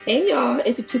Hey y'all,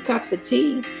 it's a two cups of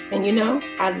tea. And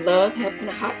I love having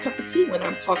a hot cup of tea when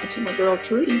I'm talking to my girl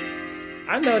Trudy.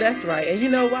 I know that's right. And you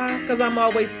know why? Because I'm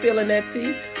always spilling that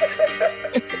tea.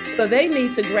 So they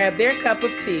need to grab their cup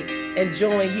of tea and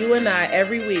join you and I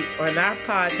every week on our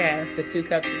podcast, The Two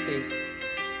Cups of Tea.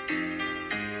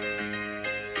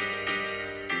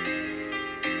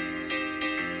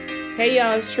 Hey,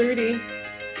 y'all, it's Trudy.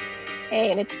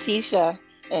 Hey, and it's Tisha.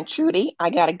 And Trudy, I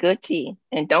got a good tea.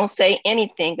 And don't say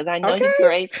anything because I know you Okay.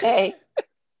 girls say,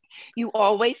 you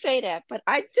always say that, but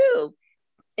I do.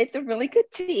 It's a really good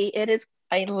tea. It is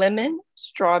a lemon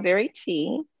strawberry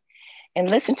tea. And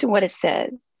listen to what it says.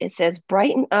 It says,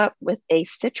 brighten up with a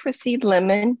citrusy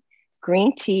lemon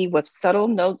green tea with subtle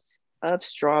notes of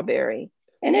strawberry.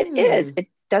 And it is. Mm, It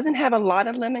doesn't have a lot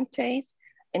of lemon taste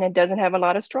and it doesn't have a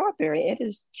lot of strawberry. It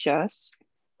is just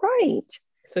right.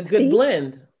 it's a good See?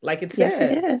 blend, like it Yes, it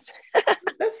said. is.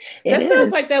 That's It that sounds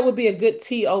is. like that would be a good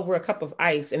tea over a cup of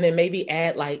ice, and then maybe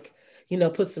add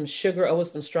put some sugar over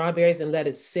some strawberries and let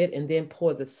it sit, and then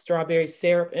pour the strawberry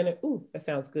syrup in it. Ooh, that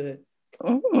sounds good.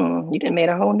 You done made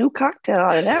a whole new cocktail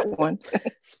out of that one.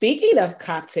 Speaking of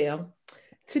cocktail,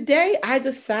 today I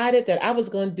decided that I was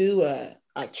going to do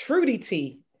a Trudy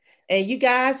tea. And you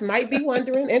guys might be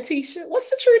wondering, and Tisha, what's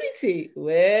the Trudy tea?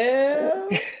 Well,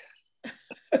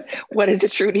 What is the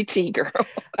Trudy tea, girl?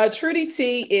 a Trudy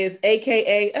tea is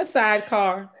AKA a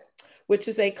sidecar, which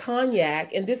is a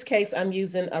cognac. In this case, I'm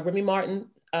using a Remy Martin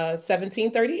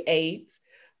 1738,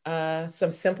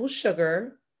 some simple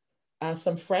sugar,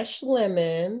 some fresh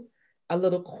lemon, a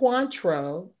little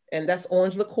Cointreau, and that's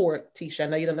orange liqueur. Tisha, I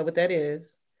know you don't know what that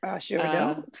is. I sure Uh,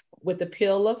 don't. with the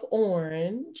peel of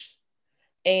orange,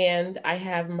 and I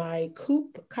have my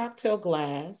coupe cocktail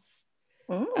glass.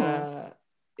 Mm, Uh,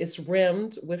 it's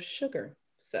rimmed with sugar.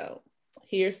 So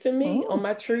here's to me on mm.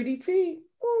 my Trudy tea.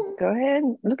 Mm. Go ahead.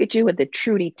 Look at you with the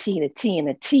Trudy tea, the tea and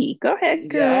the tea. Go ahead,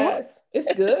 girl. Yes,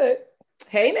 it's good.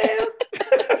 Hey now.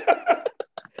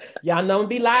 Y'all know I'm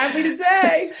be lively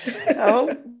today.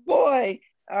 Oh boy.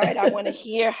 All right. I want to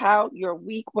hear how your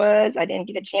week was. I didn't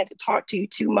get a chance to talk to you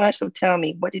too much. So tell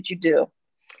me, what did you do?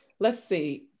 Let's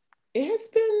see. It has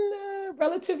been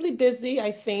relatively busy,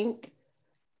 I think.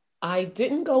 I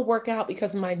didn't go work out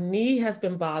because my knee has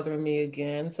been bothering me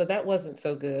again. So that wasn't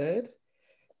so good.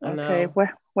 I Okay. know.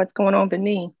 What's going on with the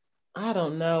knee? I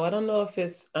don't know. I don't know if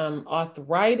it's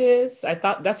arthritis. I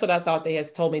thought that's what I thought they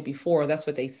had told me before. That's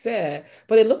what they said.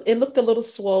 But it looked a little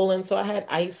swollen, so I had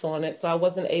ice on it, so I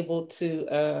wasn't able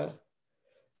to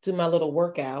do my little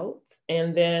workouts.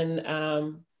 And then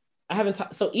I haven't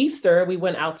talked. So Easter, we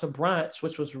went out to brunch,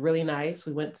 which was really nice.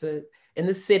 We went to in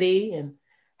the city and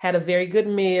had a very good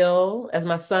meal. As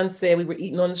my son said, we were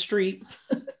eating on the street.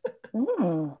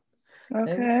 Mm,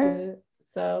 It was okay. good.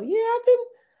 So yeah,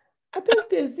 I've been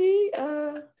busy.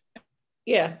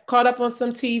 Yeah, caught up on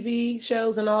some TV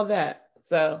shows and all that.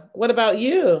 So what about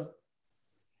you?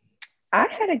 I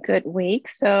had a good week.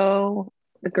 So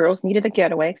the girls needed a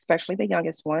getaway, especially the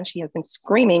youngest one. She has been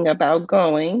screaming about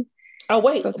going. Oh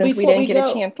wait, So since we before didn't we get a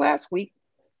go. chance last week,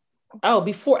 Oh,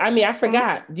 before I mean I mhm,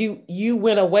 forgot. You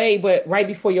went away, but right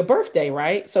before your birthday,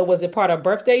 right? So was it part of a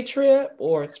birthday trip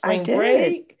or I spring did.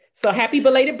 break? So happy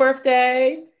belated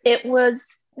birthday. It was,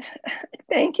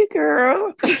 thank you, girl.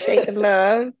 Appreciate the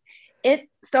love. It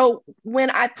so when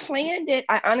I planned it,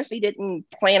 I honestly didn't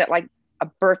plan it like a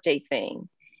birthday thing.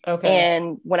 Okay.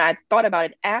 And when I thought about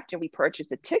it after we purchased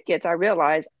the tickets, I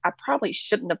realized I probably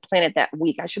shouldn't have planned it that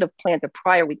week. I should have planned the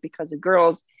prior week because the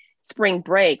girls' spring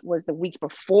break was the week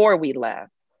before we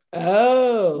left.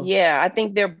 Oh. Yeah, I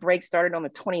think their break started on the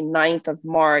 29th of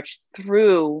March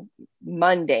through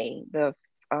Monday, the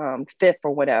 5th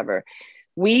or whatever.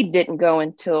 We didn't go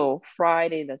until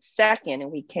Friday the 2nd,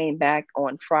 and we came back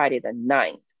on Friday the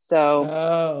 9th. So,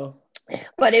 Oh.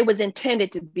 but it was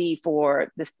intended to be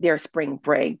for their spring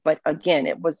break. But again,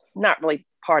 it was not really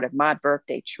part of my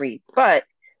birthday treat. But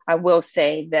I will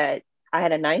say that I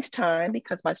had a nice time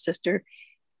because my sister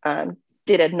um,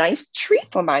 did a nice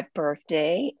treat for my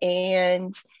birthday,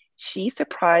 and she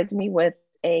surprised me with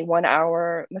a 1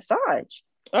 hour massage.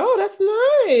 Oh, that's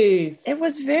nice. It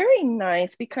was very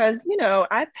nice because,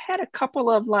 I've had a couple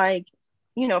of like,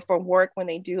 for work when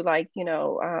they do like,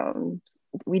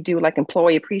 we do like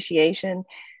employee appreciation.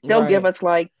 They'll give Right. us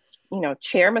like,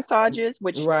 chair massages,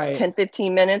 which Right. 10,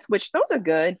 15 minutes, which those are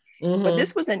good. But Mm-hmm.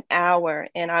 this was an hour.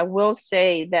 And I will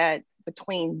say that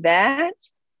between that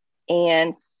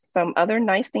and some other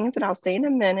nice things that I'll say in a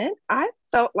minute, I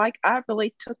felt like I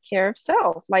really took care of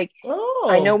self. Like,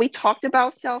 I know Oh, we talked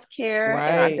about self care,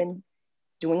 and I've right. been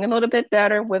doing a little bit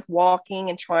better with walking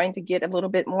and trying to get a little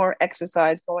bit more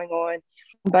exercise going on.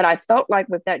 But I felt like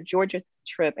with that Georgia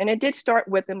trip, and it did start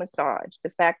with a massage,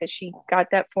 the fact that she got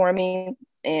that for me,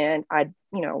 and I,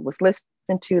 was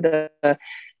listening to the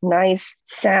nice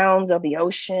sounds of the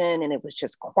ocean, and it was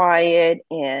just quiet.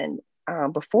 And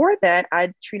before that,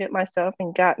 I treated myself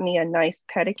and got me a nice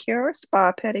pedicure,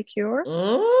 spa pedicure.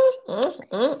 Oh,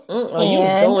 you was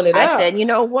And doing it I up. said, you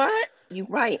know what? You're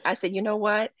right. I said, you know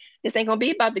what? This ain't gonna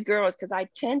be about the girls because I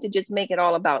tend to just make it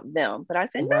all about them. But I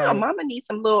said, no, Right. mama needs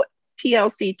some little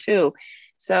TLC too.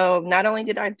 So not only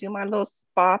did I do my little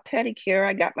spa pedicure,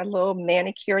 I got my little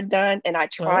manicure done, and I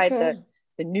tried the Okay.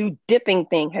 the new dipping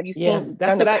thing. Have you Yeah, done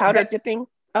that's the what powder dipping?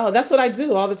 that's what I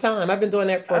do all the time. I've been doing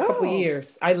that for a couple of Oh,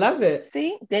 years. I love it.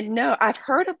 see, didn't know. I've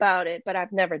heard about it, but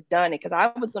I've never done it because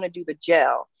I was going to do the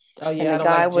gel. Oh And yeah, the I don't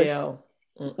guy like was, gel.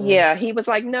 Mm-mm. yeah, he was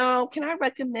like, no, can I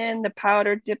recommend the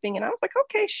powder dipping? And I was like,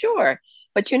 okay, sure.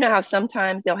 But you know how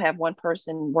sometimes they'll have one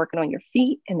person working on your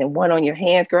feet and then one on your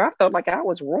hands. Girl, I felt like I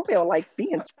was royal, like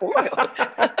being spoiled.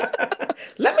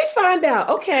 Let me find out.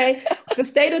 Okay. The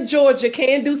state of Georgia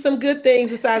can do some good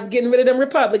things besides getting rid of them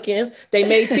Republicans. They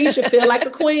made Tisha feel like a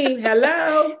queen.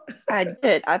 Hello. I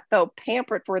did. I felt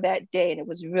pampered for that day, and it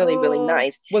was really, really Oh,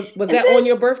 nice. was And that then, on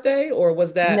your birthday or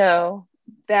was that no,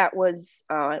 that was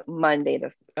Monday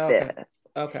the okay. 5th.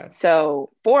 Okay.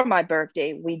 So for my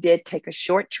birthday, we did take a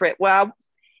short trip. Well,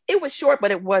 it was short,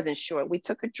 but it wasn't short. We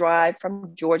took a drive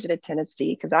from Georgia to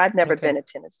Tennessee because I've never Okay. been to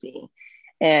Tennessee,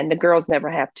 and the girls never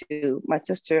have to. My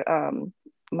sister,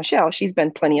 Michelle, she's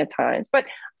been plenty of times, but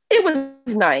it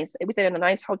was nice. We stayed in a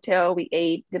nice hotel. We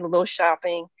ate, did a little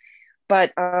shopping,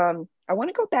 but I want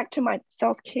to go back to my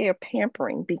self care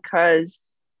pampering because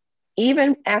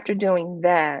even after doing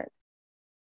that,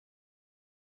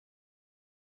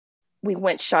 we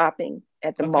went shopping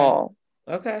at the Okay. mall.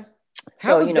 Okay.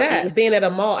 How So, was that East, being at a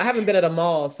mall? I haven't been at a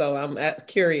mall, so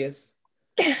curious.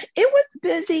 it was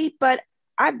busy, but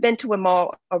I've been to a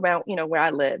mall around, where I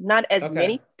live. Not as Okay.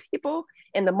 many people,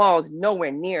 and the mall is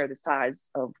nowhere near the size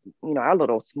of, our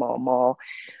little small mall.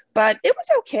 But it was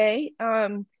okay.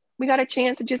 We got a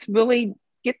chance to just really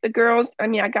get the girls. I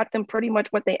mean, I got them pretty much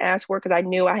what they asked for because I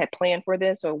knew I had planned for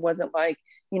this. So it wasn't like,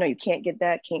 you can't get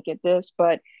that, can't get this.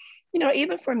 But,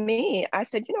 even for me, I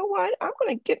said, you know what? I'm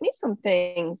going to get me some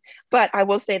things. But I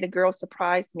will say the girls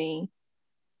surprised me.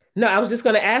 No, I was just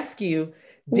going to ask you,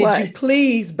 did you What?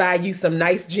 please buy you some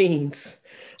nice jeans?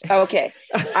 Okay.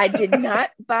 I did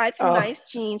not buy some Oh, nice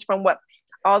jeans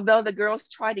although the girls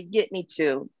tried to get me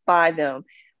to buy them.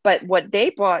 But what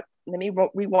they bought, let me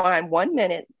rewind 1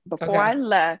 minute. Before okay. I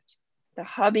left, the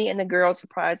hubby and the girls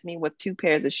surprised me with two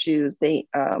pairs of shoes.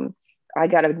 I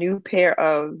got a new pair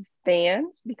of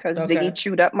Vans because Ziggy Okay.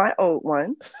 chewed up my old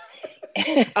one.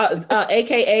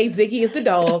 AKA Ziggy is the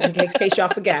dog, in case y'all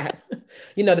forgot.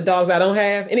 You know, the dogs I don't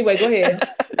have. Anyway, go ahead.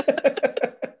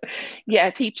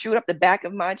 Yes, he chewed up the back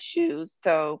of my shoes.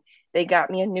 So they got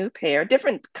me a new pair,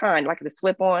 different kind, like the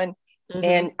slip on.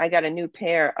 And Hmm. I got a new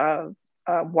pair of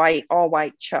all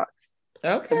white Chucks, the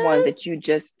ones Okay. that you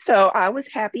just. So I was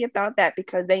happy about that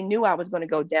because they knew I was going to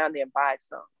go down there and buy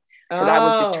some because I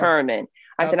was Oh, determined.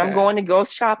 I said, I'm okay. going to go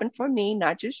shopping for me,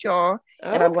 not just y'all,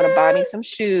 and I'm going to buy me Okay. some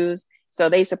shoes. So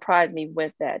they surprised me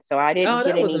with that. So I didn't Oh,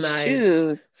 get that was any nice.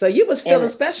 shoes. So you was feeling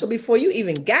And special before you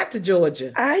even got to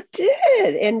Georgia. I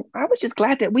did. And I was just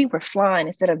glad that we were flying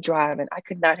instead of driving. I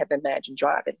could not have imagined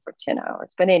driving for 10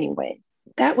 hours. But, anyways,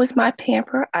 that was my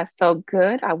pamper. I felt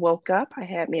good. I woke up, I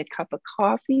had me a cup of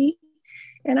coffee,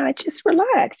 and I just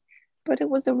relaxed. But it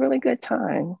was a really good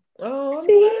time. Oh, I'm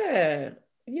See? glad.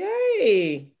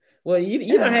 Yay. Well, you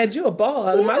done Yeah. had you a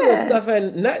ball. My little stuff Yes.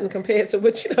 ain't nothing compared to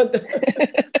what you done.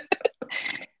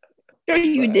 Sure,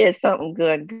 you But did something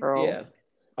good, girl. yeah,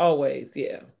 always.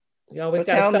 Yeah. You always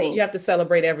So got to tell you me, have to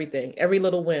celebrate everything, every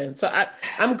little win. So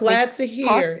I'm we glad to talked.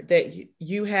 hear that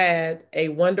you had a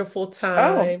wonderful Oh,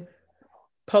 time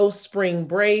post spring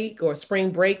break or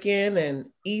spring break in and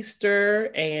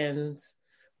Easter and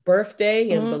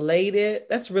birthday and mhm, belated.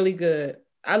 That's really good.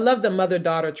 I love the mother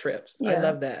daughter trips. I yeah.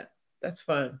 love that. That's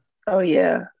fun. Oh,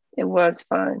 yeah. It was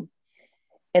fun.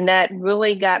 And that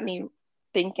really got me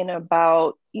thinking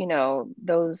about,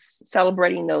 those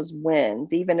celebrating those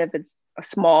wins, even if it's a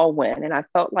small win. And I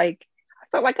felt like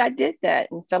I did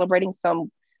that and celebrating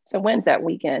some wins that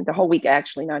weekend, the whole week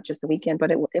actually, not just the weekend,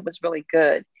 but it was really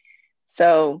good.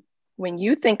 So when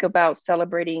you think about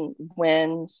celebrating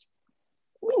wins,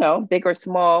 big or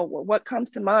small, what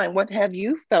comes to mind? What have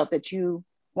you felt that you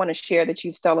want to share that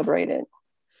you've celebrated?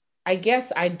 I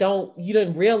guess you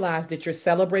didn't realize that you're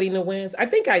celebrating the wins. I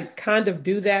think I kind of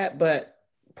do that, but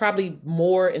probably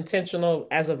more intentional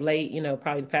as of late,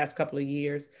 probably the past couple of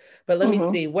years. But let me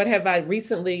Mm-hmm. see. What have I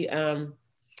recently?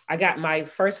 I got my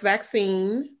first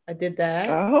vaccine. I did that.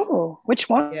 Oh, which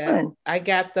one? Yeah, I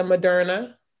got the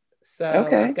Moderna. So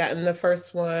Okay. I've gotten the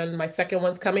first one. My second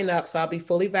one's coming up, so I'll be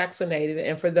fully vaccinated.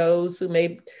 And for those who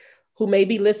may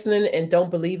be listening and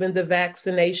don't believe in the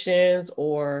vaccinations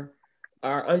or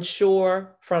are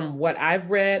unsure, from what I've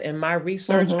read and my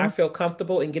research, I feel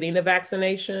comfortable in getting the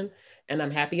vaccination and I'm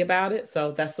happy about it.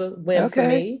 So that's a win for Okay.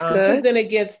 me. Good. Because then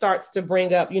again, starts to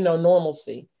bring up,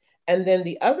 normalcy. And then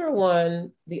the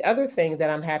other thing that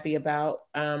I'm happy about,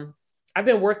 I've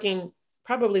been working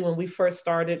probably when we first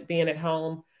started being at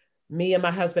home. Me and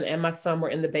my husband and my son were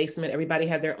in the basement. Everybody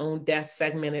had their own desk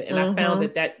segmented. And I found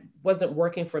that wasn't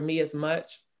working for me as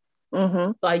much.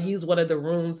 So I used one of the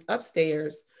rooms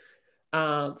upstairs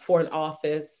for an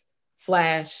office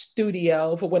 /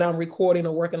 studio for when I'm recording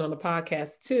or working on the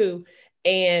podcast too.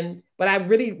 But I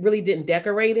really, really didn't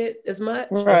decorate it as much.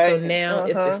 Right. And so now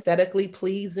it's aesthetically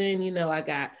pleasing. I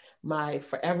got my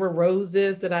forever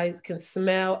roses that I can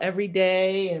smell every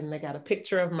day. And I got a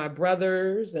picture of my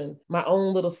brothers and my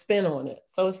own little spin on it.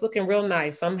 So it's looking real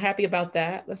nice. I'm happy about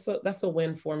that. That's a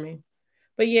win for me.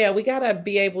 But yeah, we got to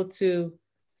be able to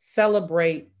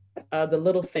celebrate the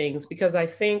little things, because I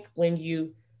think when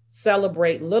you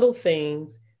celebrate little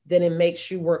things, then it makes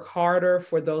you work harder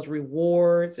for those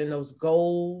rewards and those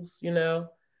goals.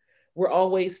 We're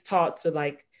always taught to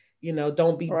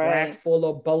don't be bragful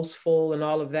or boastful and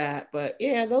all of that. But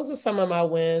yeah, those are some of my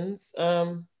wins.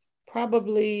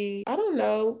 Probably, I don't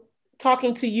know,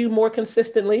 talking to you more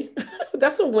consistently.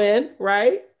 That's a win,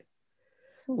 right?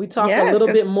 We talk a little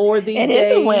bit more these days. It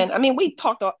is a win. I mean, we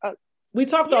talked all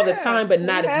the time, but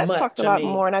not as much. Talked a lot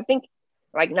more, and I think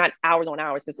not hours on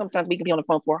hours, because sometimes we can be on the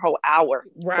phone for a whole hour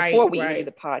before we even do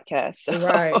the podcast. So,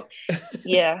 right.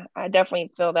 Yeah, I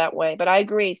definitely feel that way. But I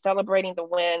agree, celebrating the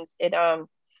wins, it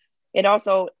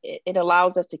also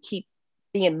allows us to keep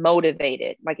being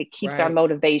motivated. Like, it keeps our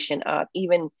motivation up,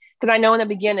 even because I know in the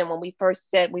beginning when we first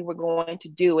said we were going to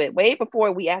do it, way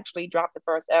before we actually dropped the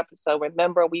first episode,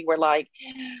 remember we were like,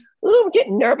 ooh, we're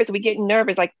getting nervous.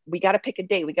 Like, we got to pick a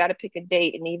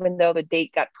date. And even though the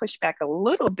date got pushed back a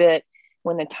little bit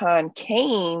when the time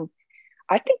came,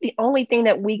 I think the only thing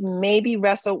that we maybe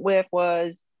wrestled with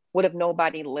was, what if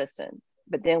nobody listened?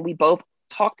 But then we both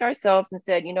talked ourselves and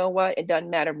said, you know what? It doesn't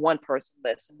matter if one person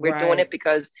listens. We're doing it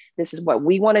because this is what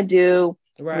we want to do.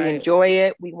 We enjoy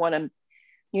it. We want to,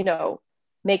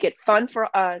 make it fun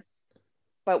for us.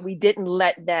 But we didn't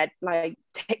let that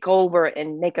take over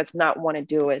and make us not want to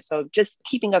do it. So just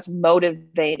keeping us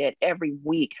motivated every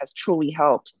week has truly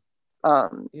helped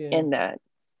in that.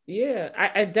 Yeah,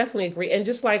 I definitely agree. And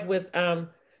just like with,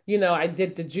 I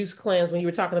did the juice cleanse when you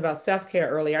were talking about self-care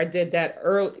earlier. I did that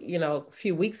a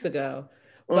few weeks ago,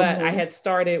 but I had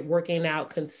started working out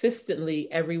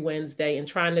consistently every Wednesday and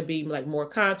trying to be more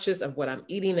conscious of what I'm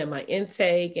eating and my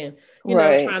intake, and,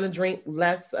 trying to drink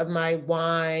less of my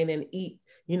wine and eat,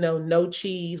 no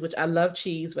cheese, which I love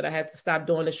cheese, but I had to stop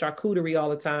doing the charcuterie all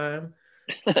the time.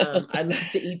 I love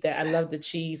to eat that. I love the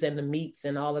cheese and the meats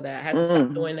and all of that. I had to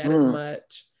stop doing that as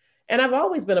much. And I've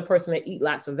always been a person that eat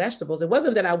lots of vegetables. It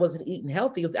wasn't that I wasn't eating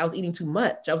healthy. I was eating too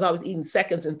much. I was always eating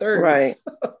seconds and thirds.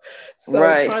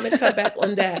 Trying to cut back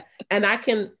on that. And I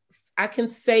can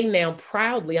say now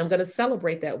proudly, I'm going to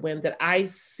celebrate that win, that I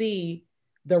see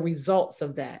the results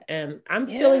of that. And I'm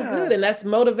feeling good. And that's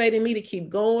motivating me to keep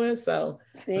going. So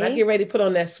when I get ready to put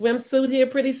on that swimsuit here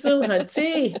pretty soon,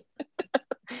 hunty.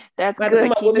 That's good.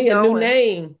 Come up with me a new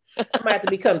name. I might have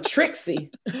to become Trixie.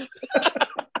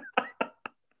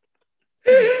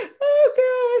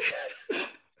 Oh gosh,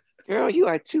 girl, you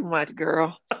are too much,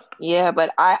 girl. Yeah,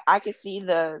 but I can see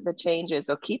the changes.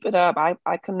 So keep it up.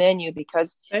 I commend you,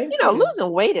 because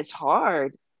losing weight is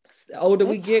hard. The older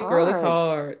we get, girl, it's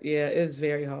hard. Yeah, it's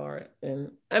very hard.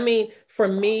 And I mean, for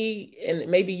me, and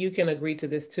maybe you can agree to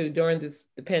this too, during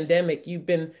the pandemic, you've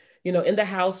been, in the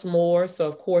house more. So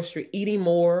of course you're eating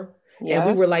more. Yes.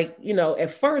 And we were at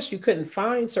first you couldn't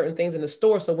find certain things in the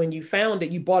store. So when you found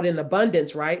it, you bought in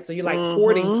abundance, right? So you're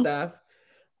hoarding stuff.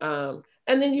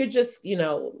 And then you're just,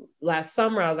 last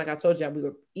summer, I told you, we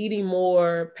were eating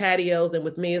more patios. And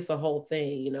with me, it's a whole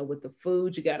thing, with the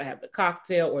food, you got to have the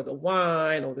cocktail or the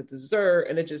wine or the dessert.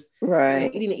 And it just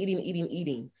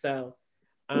eating. So,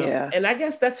 and I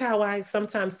guess that's how I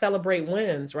sometimes celebrate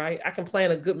wins, right? I can plan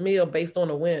a good meal based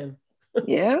on a win.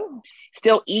 Yeah.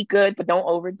 Still eat good, but don't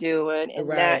overdo it.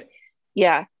 And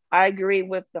I agree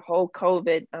with the whole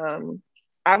COVID.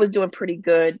 I was doing pretty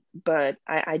good, but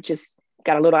I just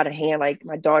got a little out of hand. Like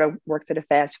my daughter works at a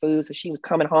fast food, so she was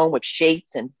coming home with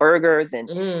shakes and burgers, and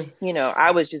Mm.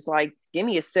 I was just like, "Give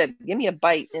me a sip, give me a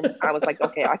bite," and I was like,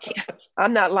 "Okay, I can't.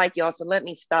 I'm not like y'all, so let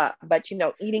me stop." But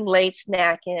eating late,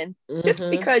 snacking, just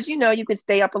Mm-hmm. because you could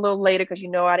stay up a little later because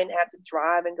I didn't have to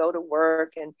drive and go to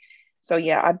work, and so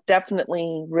yeah, I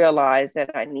definitely realized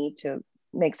that I need to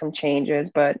make some changes,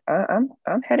 but I'm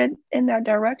headed in that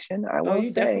direction, I Oh, will you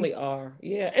say. definitely are.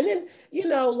 Yeah. And then,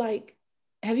 like,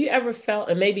 have you ever felt,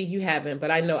 and maybe you haven't,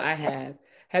 but I know I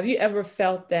have you ever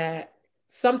felt that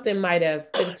something might have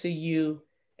happened to you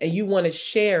and you want to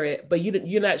share it, but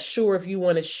you're not sure if you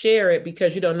want to share it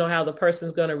because you don't know how the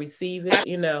person's going to receive it,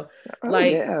 Oh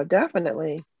like yeah,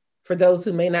 definitely. for those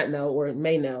who may not know or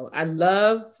may know, I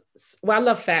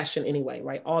love fashion anyway,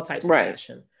 right? All types of Right.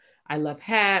 fashion. I love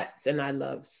hats and I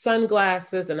love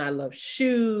sunglasses and I love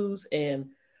shoes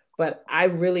but I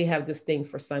really have this thing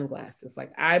for sunglasses.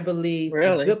 Like I believe a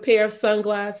Really. good pair of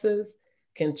sunglasses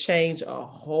can change a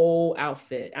whole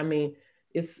outfit. I mean,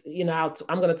 it's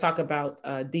I'm going to talk about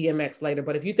DMX later,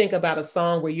 but if you think about a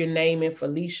song where you're naming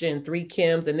Felicia and Three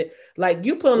Kims like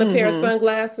you put on a pair of Mm-hmm.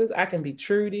 sunglasses, I can be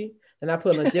Trudy. Then I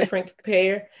put on a different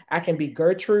pair. I can be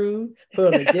Gertrude. Put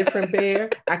on a different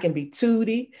pair. I can be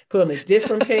Tootie. Put on a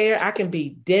different pair. I can be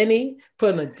Denny.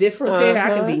 Put on a different pair. I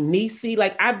can be Uh-huh. Niecy.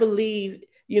 Like I believe,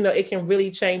 it can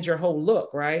really change your whole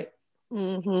look, right?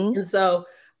 Mm-hmm. And so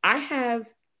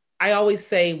I always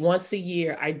say once a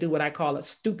year, I do what I call a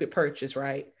stupid purchase,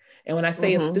 right? And when I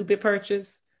say a Mm-hmm. stupid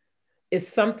purchase, it's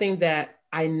something that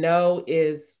I know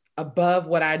is above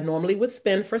what I normally would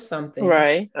spend for something,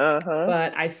 Right. Uh-huh.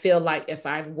 but I feel like if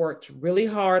I've worked really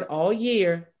hard all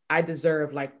year, I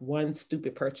deserve like one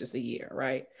stupid purchase a year,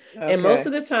 right? And most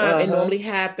of Okay. the time, it Uh-huh. normally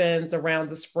happens around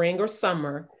the spring or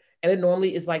summer. And it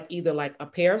normally is like either like a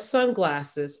pair of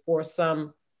sunglasses or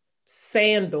some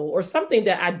sandal or something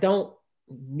that I don't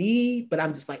need, but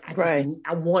I'm just like, Right.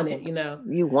 I want it.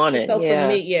 You want And it, so for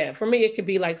me, yeah. yeah, for me, it could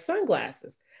be like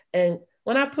sunglasses. And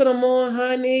when I put them on,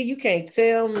 honey, you can't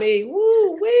tell me,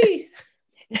 woo wee.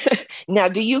 Now,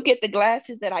 do you get the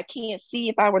glasses that I can't see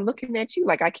if I were looking at you?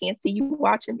 Like I can't see you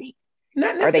watching me?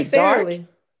 Not Are they dark? necessarily.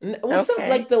 Well, some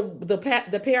like Okay.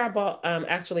 the pair I bought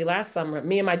actually last summer.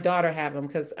 Me and my daughter have them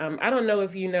because I don't know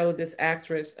if you know this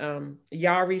actress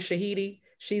Yari Shahidi.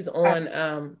 She's I've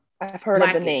on I've heard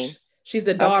of the Blackish. name. She's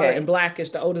the daughter in Okay. Blackish,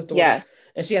 the oldest daughter, Yes.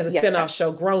 and she has a spinoff Yes.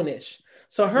 show Grownish.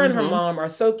 So her and her Mm-hmm. mom are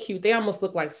so cute. They almost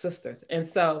look like sisters. And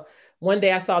so one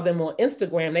day I saw them on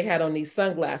Instagram. They had on these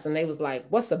sunglasses, and they was like,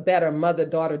 "What's a better mother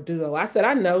daughter duo?" I said,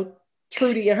 "I know,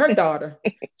 Trudy and her daughter."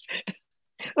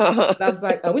 Uh-huh. I was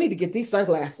like, "Oh, we need to get these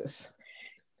sunglasses."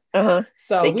 Uh-huh.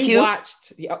 So They we cute?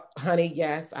 watched, honey,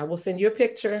 yes, I will send you a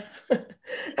picture.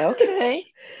 Okay.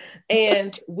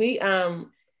 And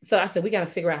so I said, we got to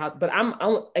figure out how, but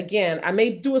again, I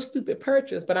may do a stupid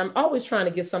purchase, but I'm always trying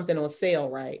to get something on sale,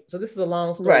 right? So this is a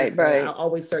long story to Right, say, I right.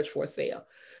 always search for a sale.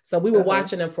 So we were Uh-huh.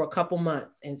 watching them for a couple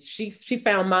months and she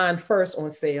found mine first on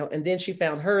sale and then she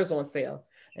found hers on sale.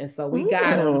 And so we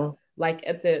got them Mm. like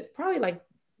probably like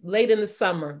late in the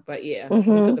summer, but yeah,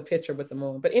 we took Mm-hmm. a picture with them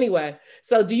on. But anyway,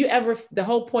 so the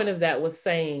whole point of that was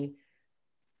saying,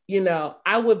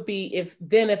 I would be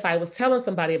if I was telling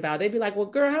somebody about it, they'd be like, well,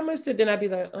 girl, how much did then I'd be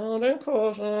like, oh, that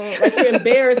cost like you're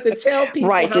embarrassed to tell people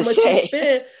Right how to much you say.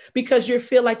 spent because you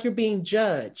feel like you're being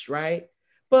judged, right?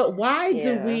 But why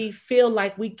do Yeah. we feel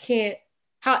like we can't,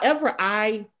 however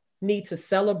I need to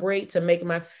celebrate to make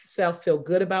myself feel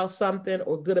good about something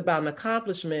or good about an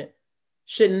accomplishment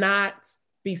should not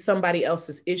be somebody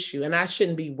else's issue. And I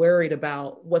shouldn't be worried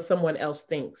about what someone else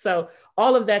thinks. So,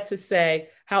 all of that to say,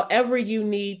 however you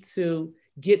need to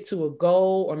get to a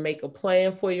goal or make a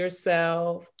plan for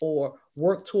yourself or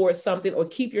work towards something or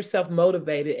keep yourself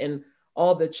motivated in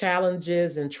all the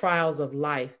challenges and trials of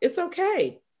life, it's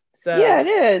okay. Yeah, So, it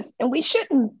is. And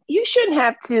you shouldn't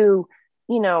have to,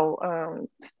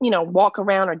 walk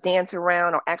around or dance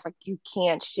around or act like you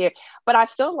can't share. But I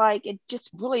feel like it just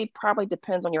really probably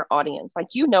depends on your audience. Like,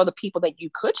 the people that you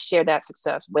could share that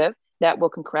success with that will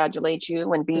congratulate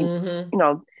you and be,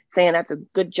 mm-hmm. saying that's a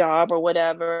good job or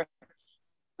whatever.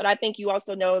 But I think you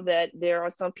also know that there are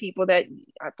some people that,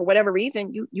 for whatever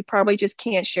reason, you probably just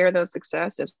can't share those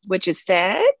successes, which is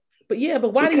sad But yeah, but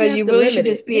why do you because have you to really should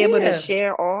limit it? just be able to Yeah,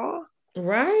 share all.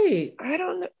 right. I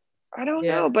don't know. I don't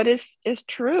Yeah. know, but it's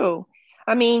true.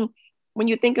 I mean, when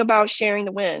you think about sharing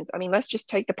the wins, I mean, let's just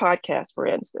take the podcast for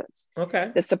instance.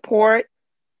 Okay. The support,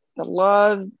 the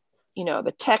love,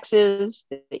 the texts,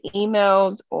 the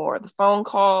emails, or the phone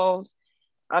calls.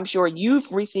 I'm sure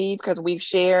you've received because we've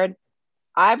shared.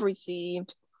 I've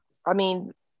received. I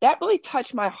mean, that really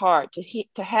touched my heart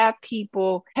to have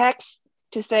people text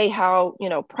to say how,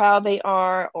 proud they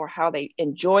are or how they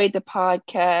enjoyed the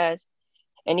podcast.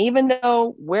 And even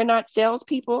though we're not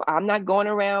salespeople, I'm not going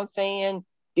around saying,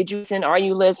 did you listen? Are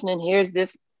you listening? Here's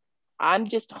this. I'm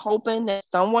just hoping that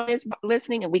someone is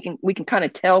listening, and we can kind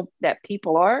of tell that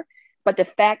people are. But the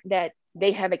fact that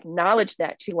they have acknowledged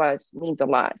that to us means a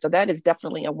lot. So that is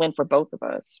definitely a win for both of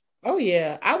us. Oh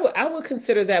yeah, I would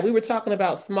consider that. We were talking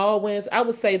about small wins. I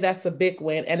would say that's a big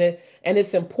win, and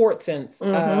its importance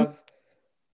of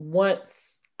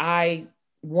once I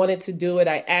wanted to do it,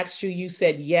 I asked you, you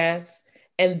said yes.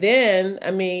 And then, I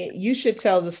mean, you should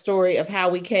tell the story of how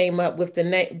we came up with the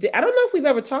name. I don't know if we've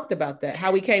ever talked about that,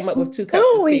 how we came up with 2 cups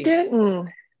of tea. No, we didn't.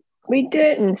 We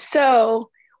didn't.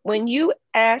 So when you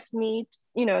asked me,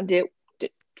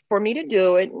 for me to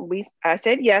do it, I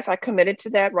said yes. I committed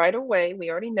to that right away. We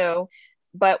already know.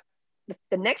 But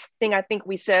the next thing I think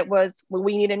we said was, well,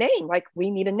 we need a name. Like,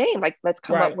 we need a name. Like, let's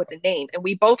come up with a name. And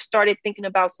we both started thinking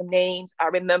about some names. I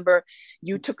remember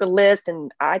you took a list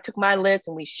and I took my list,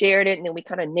 and we shared it, and then we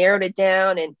kind of narrowed it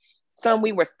down. And some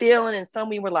we were feeling and some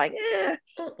we were like, eh.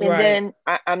 And then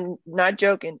I'm not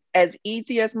joking. As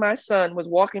easy as my son was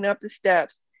walking up the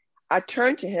steps, I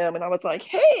turned to him and I was like,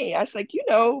 hey, I was like,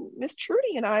 Miss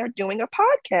Trudy and I are doing a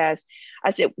podcast.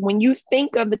 I said, when you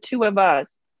think of the two of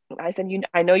us, I said,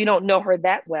 I know you don't know her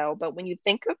that well, but when you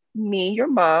think of me, your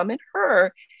mom, and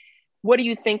her, what do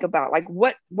you think about? Like,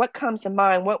 what comes to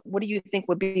mind? What do you think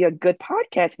would be a good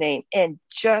podcast name? And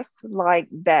just like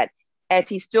that, as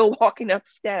he's still walking up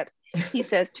steps, he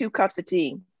says 2 cups of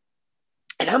tea.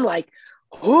 And I'm like,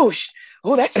 whoosh.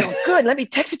 Oh, that sounds good. Let me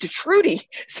text it to Trudy.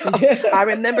 So I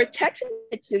remember texting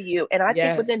it to you. And I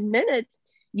think within minutes,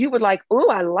 you were like, oh,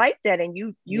 I like that. And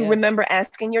you remember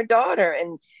asking your daughter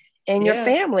and your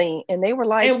family, and they were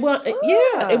like, and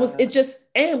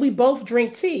and we both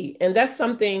drink tea, and that's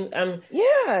something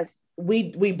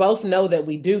we both know that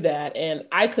we do that. And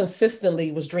I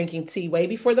consistently was drinking tea way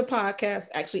before the podcast.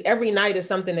 Actually, every night is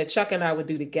something that Chuck and I would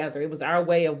do together. It was our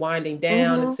way of winding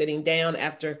down and sitting down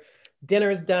after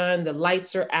dinner's done, the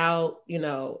lights are out,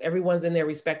 everyone's in their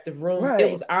respective rooms.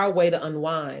 It was our way to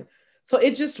unwind. So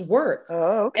it just worked.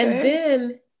 Oh, okay. And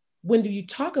then when do you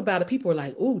talk about it, people are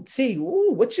like, ooh, tea,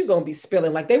 ooh, what you gonna be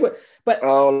spilling? Like they were, but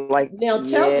now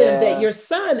tell them that your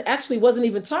son actually wasn't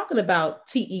even talking about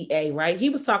TEA, right?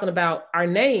 He was talking about our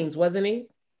names, wasn't he?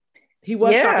 He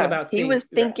was talking about tea. He was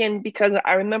thinking, because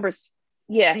I remember,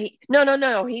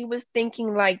 no. He was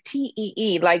thinking like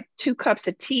TEE, like 2 cups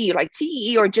of tea, like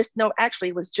TEE, or actually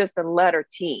it was just the letter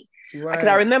T. Because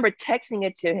I remember texting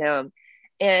it to him,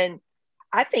 and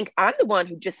I think I'm the one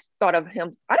who just thought of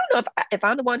him. I don't know if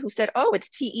I'm the one who said, oh, it's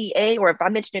TEA, or if I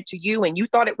mentioned it to you and you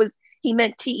thought he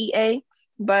meant TEA,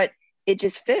 but it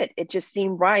just fit. It just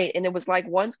seemed right. And it was like,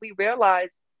 once we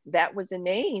realized that was a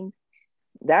name,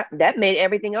 that made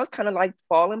everything else kind of like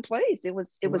fall in place. It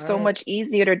was so much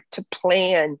easier to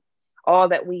plan all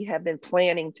that we have been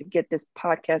planning to get this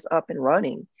podcast up and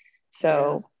running.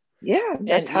 So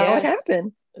that's how it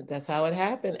happened. That's how it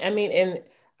happened. I mean, and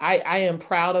I am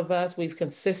proud of us. We've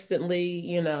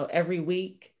consistently, every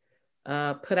week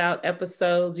put out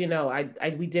episodes.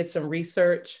 We did some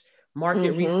research,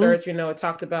 market research. It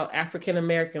talked about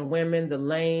African-American women, the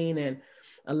lane, and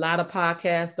a lot of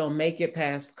podcasts don't make it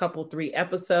past 3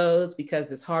 episodes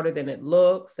because it's harder than it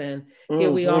looks. And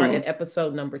here we are at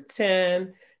episode number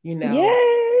 10. Yay!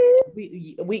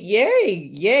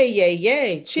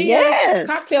 Yay. Cheers. Yes.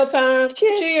 Cocktail time.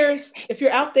 Cheers. If you're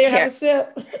out there, have a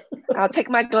sip. I'll take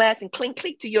my glass and clink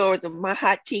to yours of my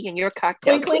hot tea and your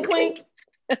cocktail. Clink.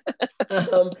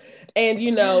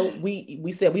 And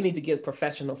we said we need to get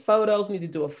professional photos, we need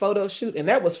to do a photo shoot, and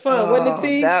that was fun, wasn't it,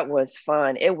 T? That was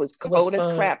fun. It was cold as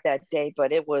crap that day,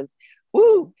 but it was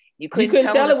woo. You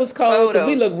couldn't tell it was cold because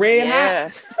we looked red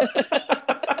hot.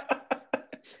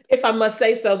 If I must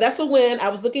say so, that's a win. I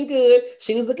was looking good.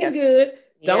 She was looking good.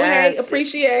 Don't hate,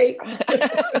 appreciate.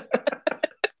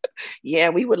 Yeah,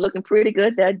 we were looking pretty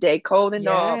good that day, cold and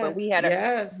all, but we had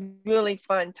a really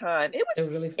fun time.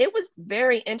 It was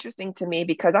very interesting to me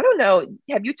because I don't know,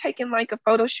 have you taken like a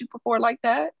photo shoot before like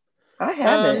that? I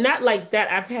haven't. Not like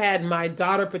that. I've had my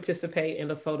daughter participate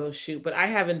in a photo shoot, but I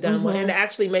haven't done one. And it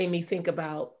actually made me think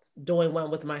about doing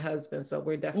one with my husband. So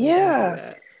we're definitely going to do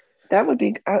that. That would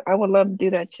be, I would love to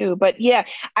do that too. But yeah,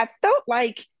 I felt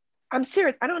like, I'm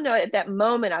serious. I don't know, at that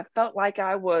moment, I felt like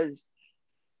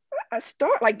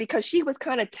because she was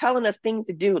kind of telling us things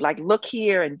to do, like look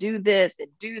here and do this and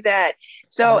do that.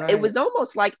 So it was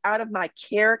almost like out of my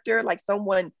character, like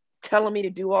someone telling me to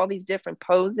do all these different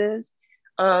poses.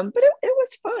 But it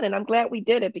was fun, and I'm glad we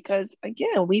did it because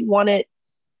again,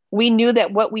 we knew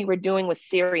that what we were doing was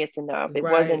serious enough. It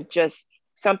wasn't just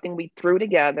something we threw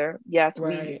together. Yes, we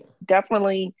Right.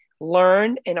 definitely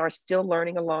learned and are still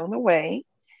learning along the way.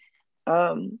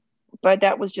 Um, but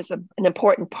that was just an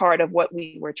important part of what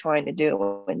we were trying to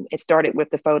do. And it started with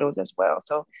the photos as well.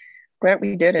 So Grant,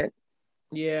 we did it.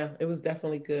 Yeah, it was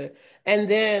definitely good. And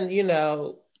then,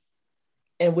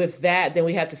 and with that, then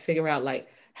we had to figure out like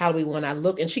how do we want to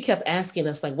look. And she kept asking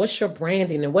us, like, what's your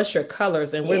branding and what's your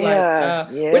colors? And we're like,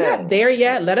 Yeah, we're yeah. not there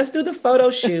yet. Let us do the photo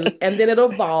shoot and then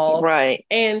it'll evolve. Right.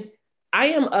 And I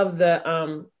am of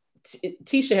the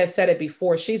Tisha has said it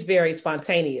before. She's very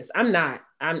spontaneous. I'm not.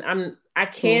 I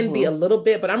can be a little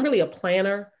bit, but I'm really a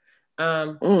planner.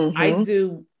 I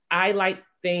do. I like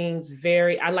things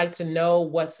very. I like to know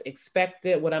what's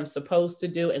expected, what I'm supposed to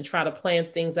do, and try to plan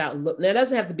things out. Look, now it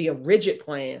doesn't have to be a rigid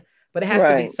plan, but it has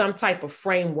to be some type of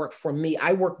framework for me.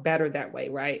 I work better that way,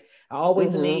 right? I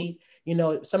always need.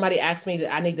 Somebody asks me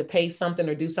that I need to pay something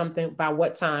or do something by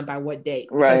what time, by what date,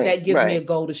 because that gives me a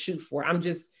goal to shoot for.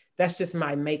 That's just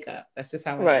my makeup. That's just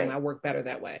how I am. I work better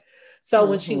that way. So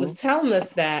when she was telling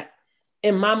us that,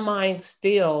 in my mind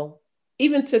still,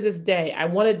 even to this day, I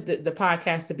wanted the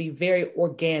podcast to be very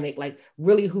organic, like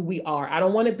really who we are. I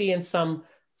don't want to be in some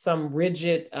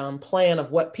rigid plan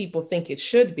of what people think it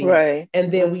should be. Right.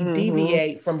 And then we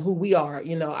deviate from who we are.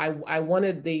 I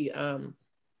wanted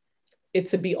it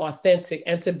to be authentic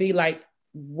and to be like,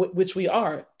 which we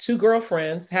are, two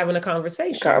girlfriends having a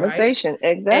conversation, right?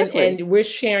 Exactly. And we're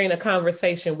sharing a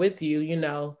conversation with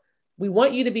you. We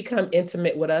want you to become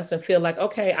intimate with us and feel like,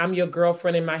 okay, I'm your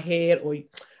girlfriend in my head, or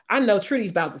I know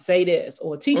Trudy's about to say this,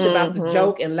 or Tisha about to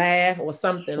joke and laugh or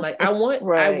something. Like I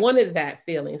wanted that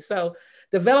feeling. So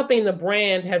developing the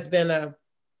brand has been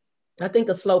I think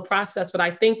a slow process, but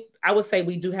I would say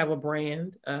we do have a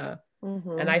brand.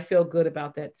 And I feel good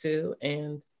about that too.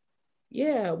 And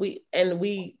yeah, we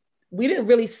didn't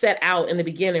really set out in the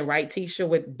beginning, right, Tisha,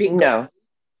 with big goals.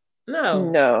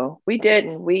 No, we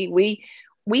didn't.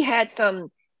 We had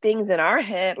some things in our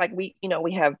head, like we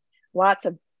have lots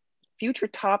of future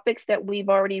topics that we've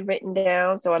already written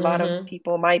down. So a lot of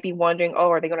people might be wondering,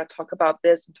 oh, are they going to talk about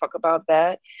this and talk about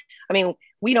that? I mean,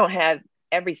 we don't have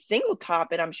every single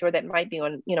topic, I'm sure, that might be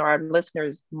on our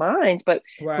listeners' minds, but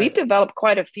we've developed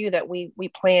quite a few that we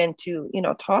plan to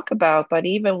talk about. But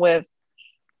even with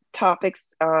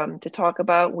topics to talk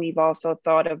about, we've also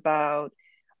thought about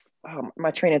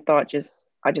my train of thought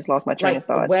I just lost my train of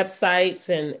thought. Websites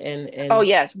and oh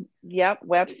yes, yep,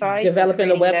 websites. Developing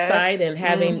a website and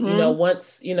having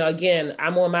once again,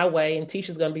 I'm on my way and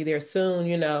Tisha's going to be there soon.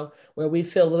 Where we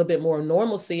feel a little bit more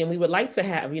normalcy, and we would like to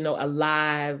have a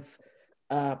live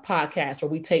podcast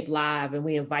where we tape live and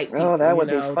we invite people. Oh, that would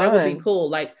be fun. That would be cool.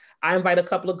 Like I invite a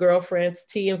couple of girlfriends,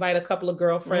 T invite a couple of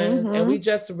girlfriends, and we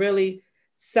just really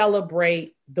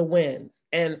celebrate the wins.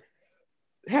 And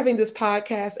having this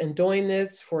podcast and doing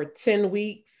this for 10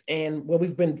 weeks, and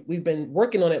we've been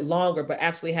working on it longer, but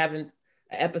actually having an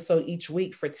episode each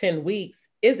week for 10 weeks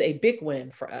is a big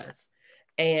win for us.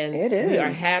 And we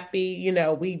are happy.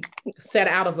 We set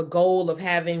out of a goal of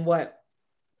having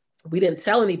we didn't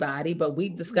tell anybody, but we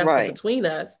discussed it between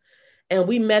us, and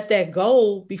we met that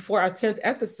goal before our 10th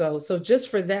episode. So just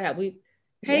for that,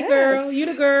 hey girl, you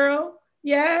the girl.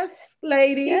 Yes,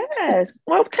 lady. Yes.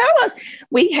 Well, tell us.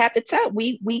 We have to tell.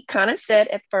 We kind of said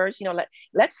at first,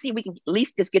 let's see if we can at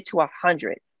least just get to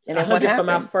 100. And 100 from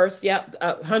our first,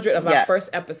 100 of our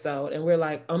first episode. And we're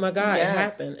like, oh my God, it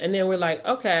happened. And then we're like,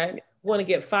 okay, we want to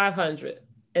get 500.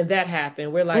 And that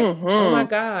happened. We're like, oh my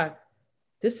God,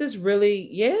 this is really,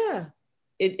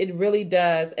 it really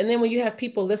does. And then when you have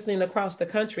people listening across the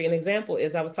country, an example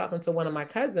is I was talking to one of my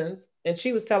cousins and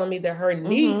she was telling me that her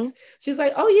niece, she's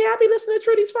like, oh yeah, I'll be listening to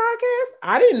Trudy's podcast.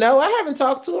 I didn't know. I haven't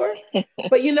talked to her.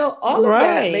 But all of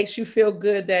that makes you feel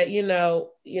good that,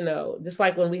 just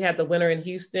like when we had the winter in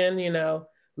Houston,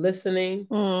 listening,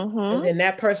 and then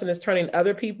that person is turning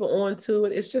other people on to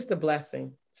it. It's just a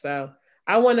blessing. So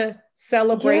I want to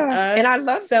celebrate us, and I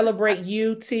love celebrate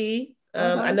you, T.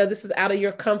 I know this is out of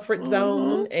your comfort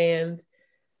zone, and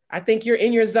I think you're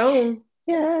in your zone.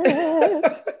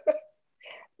 Yes.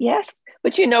 Yes.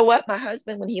 But you know what? My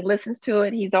husband, when he listens to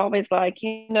it, he's always like,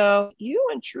 you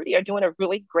and Trudy are doing a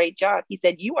really great job. He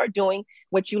said, you are doing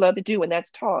what you love to do, and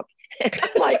that's talk. And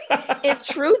I'm like, it's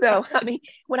true, though. I mean,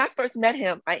 when I first met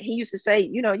him, he used to say,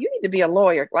 you need to be a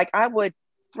lawyer. Like I would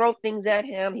throw things at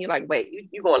him. He's like, wait,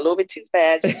 you're going a little bit too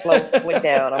fast. You slow it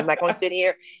down. I'm not going to sit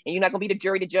here and you're not going to be the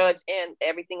jury, the judge, and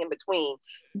everything in between.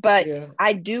 But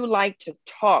I do like to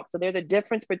talk. So there's a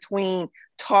difference between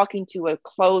talking to a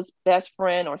close best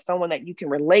friend or someone that you can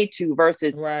relate to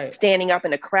versus standing up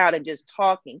in a crowd and just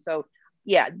talking. So,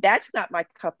 yeah, that's not my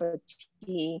cup of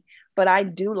tea, but I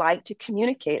do like to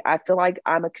communicate. I feel like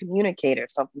I'm a communicator.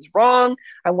 If something's wrong,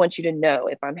 I want you to know.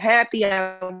 If I'm happy,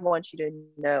 I want you to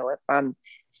know. If I'm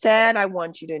sad, I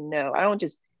want you to know. I don't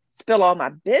just spill all my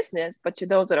business, but to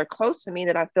those that are close to me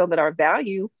that I feel that are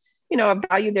value, I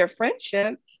value their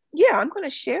friendship. Yeah, I'm going to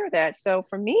share that. So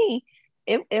for me,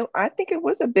 I think it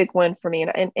was a big win for me.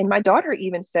 And my daughter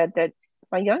even said that,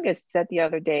 my youngest said the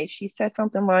other day, she said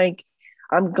something like,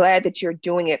 I'm glad that you're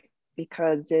doing it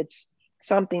because it's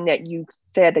something that you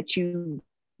said that you're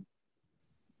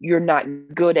not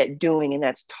good at doing, and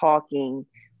that's talking.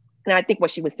 And I think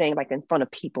what she was saying, like in front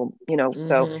of people,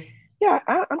 So yeah,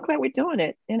 I'm glad we're doing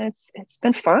it, and it's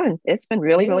been fun. It's been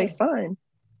really, Yeah. really fun.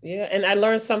 Yeah, and I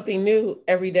learn something new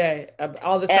every day,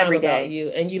 all the time Every about day. you,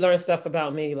 and you learn stuff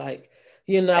about me. Like,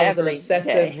 I was an Every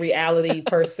obsessive day. reality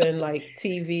person, like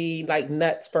TV, like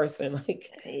nuts person, like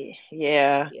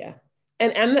Yeah. yeah.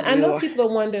 And I know people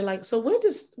are wondering, like, so when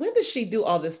does she do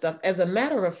all this stuff? As a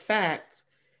matter of fact,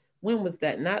 when was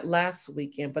that? Not last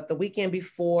weekend, but the weekend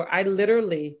before. I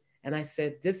literally, and I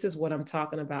said, this is what I'm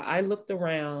talking about. I looked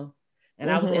around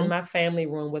and I was in my family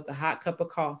room with a hot cup of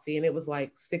coffee, and it was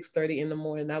like 6:30 in the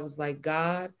morning. I was like,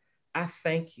 God, I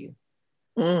thank you.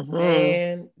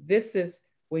 Man, this is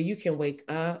where you can wake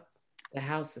up, the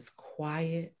house is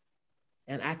quiet,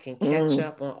 and I can catch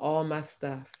up on all my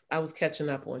stuff. I was catching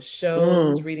up on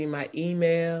shows, reading my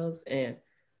emails, and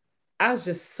I was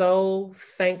just so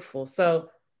thankful. So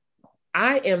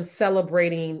I am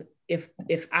celebrating if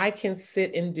I can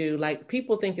sit and do, like,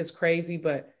 people think it's crazy,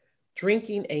 but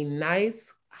drinking a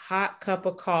nice hot cup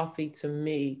of coffee to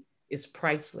me is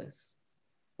priceless.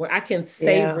 Where I can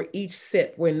savor each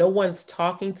sip, where no one's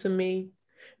talking to me,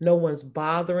 no one's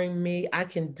bothering me. I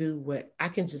can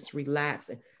just relax.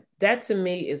 And that to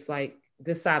me is like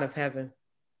this side of heaven.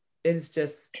 It is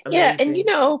just amazing. Yeah,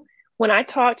 and when I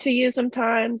talk to you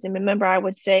sometimes, and remember, I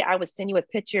would send you a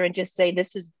picture and just say,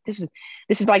 this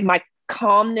is like my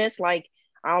calmness. Like,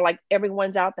 like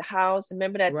everyone's out the house.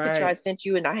 Remember that picture I sent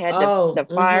you, and I had the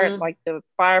fire, like the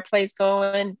fireplace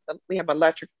going. We have an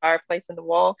electric fireplace in the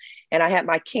wall, and I had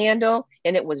my candle,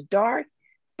 and it was dark,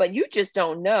 but you just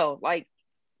don't know. Like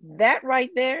that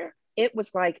right there, it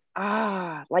was like,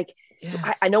 like,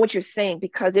 yes. I know what you're saying,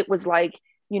 because it was like,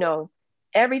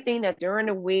 everything that during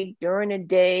the week, during the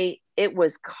day, it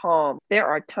was calm. There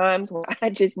are times where I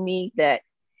just need that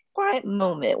quiet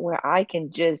moment where I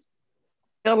can just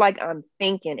feel like I'm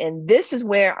thinking. And this is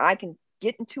where I can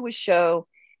get into a show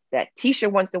that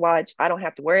Tisha wants to watch. I don't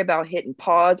have to worry about hitting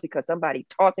pause because somebody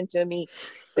talking to me.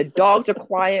 The dogs are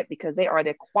quiet because they are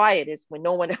the quietest when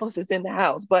no one else is in the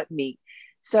house but me.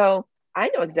 So I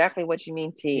know exactly what you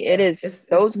mean, T. Yeah, it is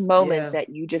those moments that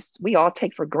we all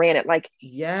take for granted. Like,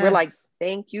 we're like,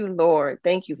 thank you, Lord.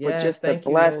 Thank you for just the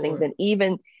blessings. And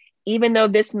even though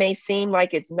this may seem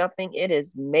like it's nothing, it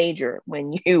is major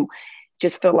when you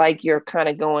just feel like you're kind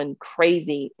of going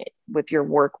crazy with your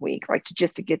work week, like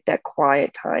just to get that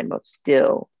quiet time of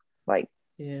still, like,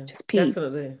 just peace.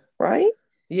 Definitely. Right?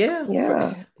 Yeah.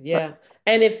 Yeah.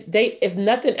 And if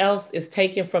nothing else is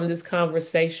taken from this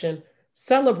conversation,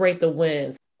 celebrate the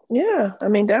wins. Yeah, I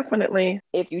mean, definitely.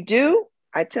 If you do,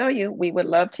 I tell you, we would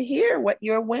love to hear what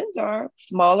your wins are,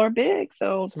 small or big.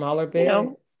 So, small or big,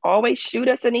 always shoot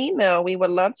us an email. We would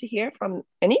love to hear from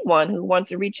anyone who wants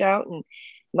to reach out and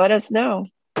let us know.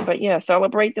 But yeah,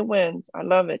 celebrate the wins. I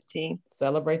love it, T.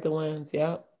 Celebrate the wins.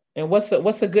 Yeah. And what's a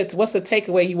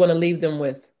takeaway you want to leave them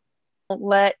with? Don't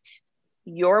let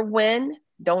your win,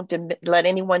 don't let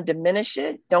anyone diminish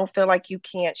it. Don't feel like you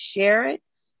can't share it.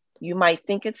 You might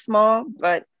think it's small,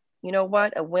 but you know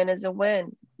what? A win is a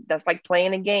win. That's like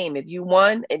playing a game. If you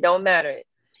won, it don't matter.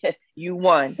 You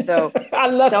won. So I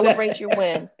love celebrate your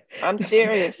wins. I'm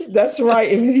serious. That's right.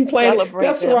 If you play,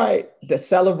 that's them. right. To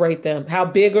celebrate them, how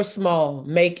big or small,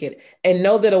 make it, and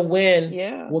know that a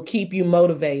win will keep you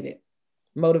motivated.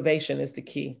 Motivation is the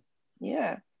key.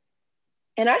 Yeah.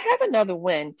 And I have another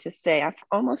win to say. I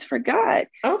almost forgot.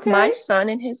 Okay. My son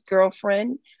and his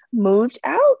girlfriend moved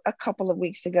out a couple of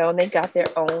weeks ago, and they got their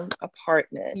own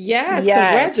apartment. Yes.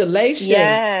 Congratulations.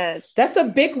 Yes. That's a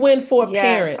big win for a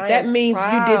parent. That means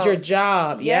you did your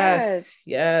job. Yes.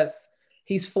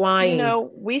 He's flying.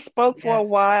 We spoke for a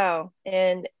while,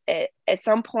 and at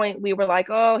some point we were like,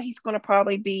 oh, he's going to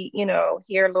probably be,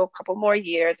 here a couple more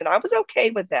years. And I was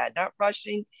okay with that, not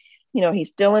rushing. He's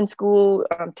still in school,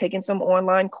 taking some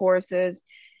online courses.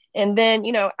 And then,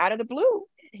 out of the blue,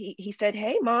 he said,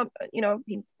 hey, Mom,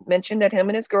 he mentioned that him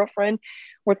and his girlfriend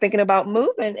were thinking about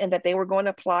moving and that they were going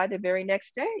to apply the very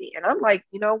next day. And I'm like,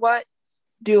 you know what?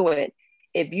 Do it.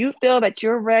 If you feel that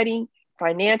you're ready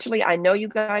financially, I know you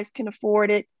guys can afford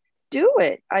it. do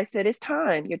it. I said, it's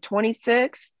time. You're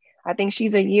 26. I think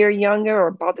she's a year younger or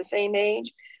about the same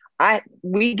age.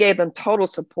 We gave them total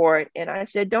support. And I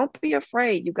said, don't be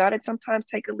afraid. You got to sometimes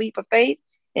take a leap of faith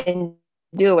and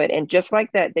do it. And just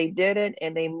like that, they did it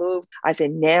and they moved. I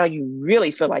said, now you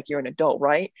really feel like you're an adult,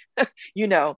 right?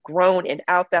 Grown and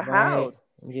out the house.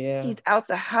 Yeah. He's out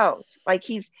the house. Like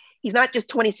he's not just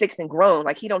 26 and grown.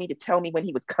 Like he don't need to tell me when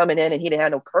he was coming in and he didn't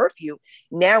have no curfew.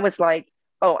 Now it's like,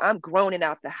 oh, I'm grown and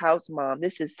out the house, Mom.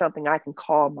 This is something I can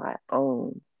call my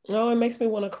own. No, it makes me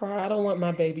want to cry. I don't want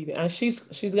my baby to, she's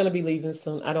going to be leaving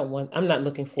soon. I'm not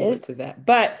looking forward to that,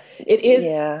 but it is,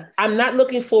 I'm not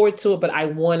looking forward to it, but I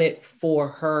want it for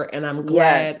her. And I'm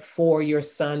glad for your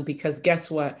son, because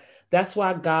guess what? That's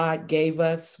why God gave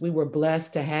us, we were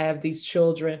blessed to have these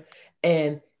children,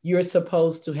 and you're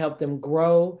supposed to help them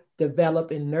grow,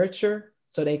 develop, and nurture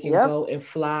so they can go and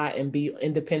fly and be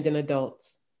independent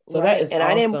adults. So that is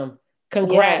awesome.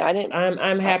 Congrats.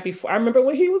 I'm happy I remember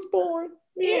when he was born.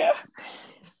 Yeah.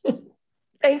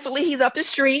 Thankfully, he's up the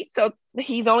street. So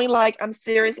he's only I'm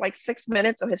serious, 6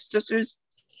 minutes. So his sisters,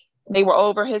 they were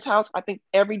over his house, I think,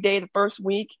 every day the first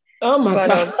week. Oh my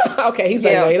God. Okay. He's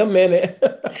like, wait a minute.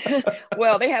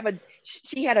 Well,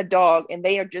 she had a dog, and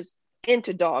they are just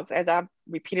into dogs. As I've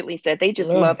repeatedly said, they just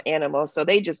love animals. So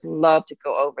they just love to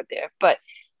go over there. But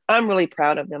I'm really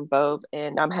proud of them both.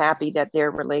 And I'm happy that their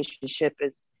relationship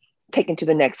is taken to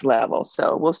the next level.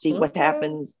 So we'll see what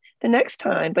happens the next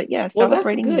time. But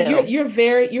celebrating that's good. them. You're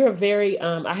a very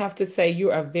I have to say,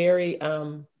 you're a very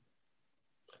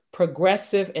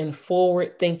progressive and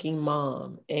forward-thinking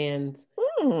mom, and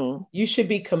you should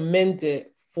be commended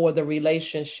for the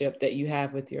relationship that you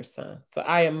have with your son. So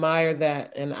I admire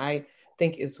that, and I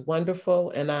think it's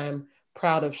wonderful, and I'm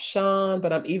proud of Sean,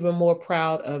 but I'm even more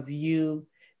proud of you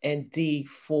and Dee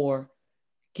for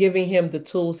giving him the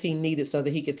tools he needed so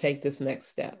that he could take this next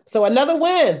step. So another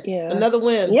win. Another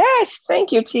win. Yes,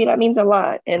 thank you, T. That means a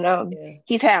lot. And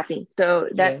he's happy. So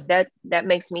that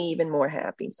makes me even more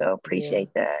happy. So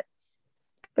appreciate that.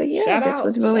 But this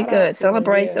was really good.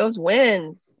 Celebrate those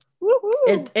wins.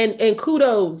 And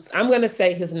kudos. I'm going to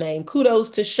say his name.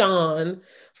 Kudos to Sean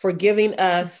for giving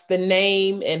us the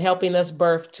name and helping us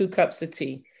birth 2 cups of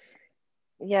tea.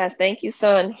 Yes, thank you,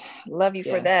 son. Love you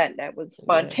for that. That was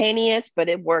spontaneous, but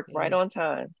it worked right on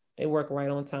time. It worked right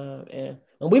on time. And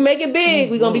when we make it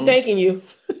big, we're going to be thanking you.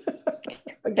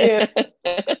 Again.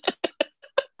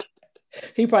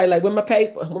 He probably like, with my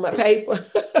paper.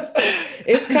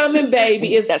 It's coming,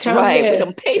 baby. It's That's coming. Right. Where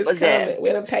them papers at?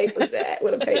 Where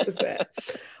the papers at?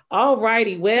 All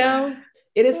righty. Well,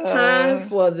 it is time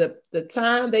for the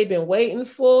time they've been waiting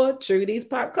for. Trudy's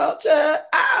Pop Culture.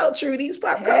 Oh, Trudy's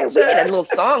Pop Culture. We need a little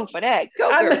song for that. Go,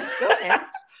 girl. Go ahead.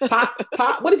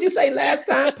 Pop. What did you say last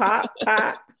time? Pop.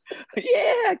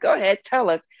 Yeah, go ahead. Tell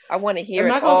us. I want to hear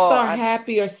it all. Am I going to start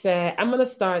happy or sad? I'm going to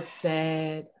start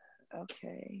sad.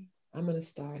 Okay. I'm going to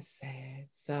start sad.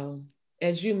 So,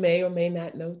 as you may or may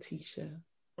not know, Tisha.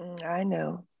 I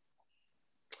know.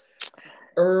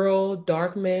 Earl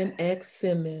Darkman X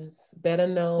Simmons, better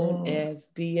known as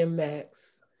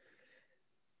DMX,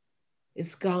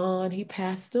 is gone. He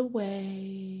passed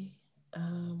away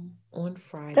on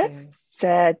Friday. That's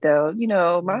sad, though.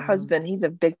 My husband, he's a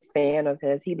big fan of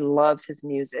his. He loves his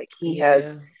music. He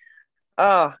has.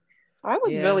 I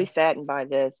was really saddened by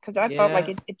this because I felt like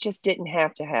it just didn't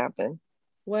have to happen.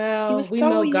 Well, we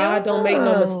know God don't make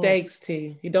no mistakes,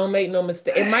 T. He don't make no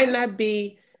mistake. It might not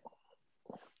be.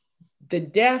 The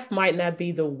death might not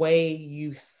be the way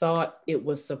you thought it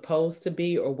was supposed to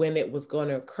be or when it was going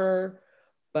to occur,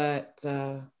 but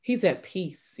he's at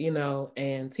peace,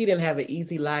 and he didn't have an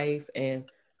easy life. And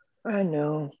I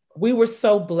know. We were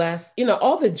so blessed.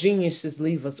 All the geniuses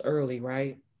leave us early,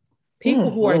 right?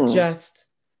 People who are just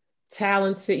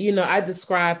talented. I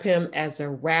describe him as a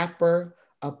rapper,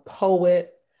 a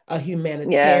poet, a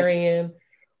humanitarian. Yes.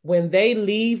 When they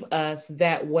leave us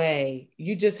that way,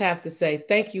 you just have to say,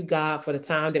 thank you, God, for the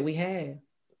time that we had.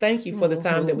 Thank you for the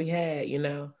time that we had,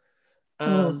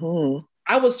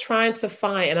 I was trying to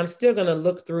find, and I'm still going to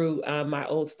look through my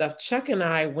old stuff. Chuck and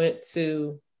I went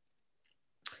to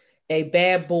a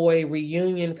Bad Boy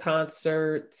reunion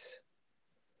concert,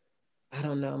 I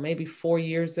don't know, maybe 5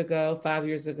 years ago.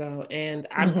 And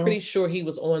I'm pretty sure he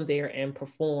was on there and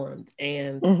performed.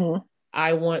 And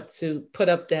I want to put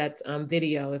up that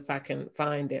video if I can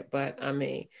find it. But I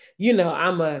mean,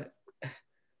 y'all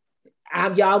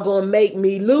gonna make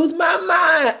me lose my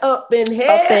mind up in here.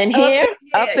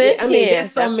 I mean,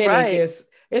 there's so many. Right.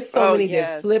 There's so many.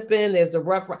 There's Slipping. There's the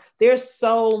Rough. There's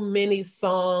so many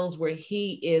songs where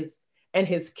he is and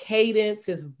his cadence,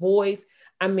 his voice.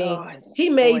 I mean, Oh, his he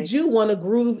made voice. you want to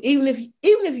groove, even if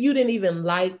you didn't even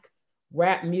like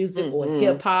rap music or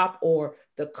hip hop or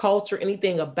the culture,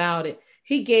 anything about it.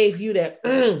 He gave you that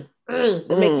to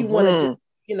make you want to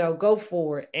just, go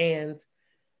for it. And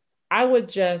I would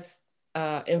just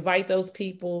invite those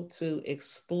people to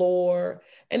explore.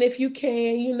 And if you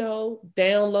can,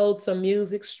 download some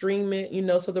music, stream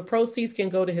it, so the proceeds can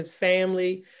go to his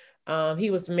family. He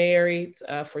was married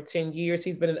for 10 years.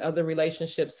 He's been in other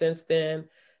relationships since then.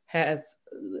 Has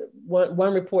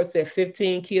one report said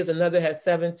 15 kids, another has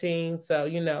 17. So,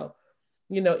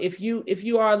 if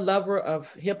you are a lover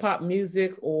of hip hop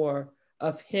music or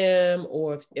of him,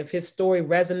 or if his story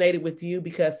resonated with you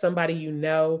because somebody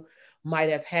might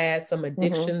have had some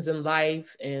addictions in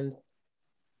life and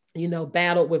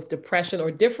battled with depression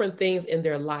or different things in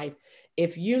their life,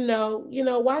 if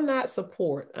why not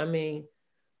support? I mean,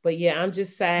 but yeah, I'm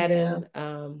just saddened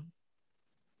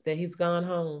that he's gone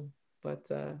home.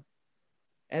 But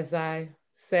as I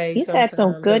say he's had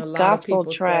some sometimes, and a good lot of gospel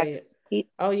people say it.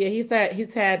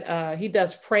 tracks. He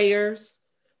does prayers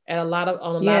at a lot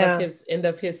of his end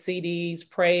of his CDs,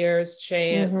 prayers,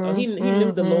 chants. He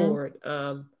knew the Lord.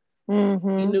 He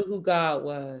knew who God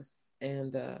was,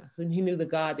 and he knew the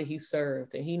God that he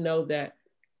served, and he know that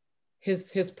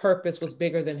his purpose was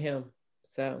bigger than him.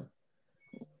 So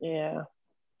yeah,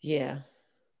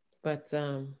 but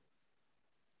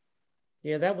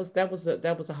yeah, that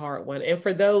was a hard one. And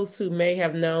for those who may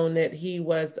have known that he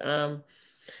was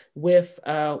with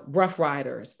Rough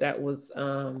Riders, that was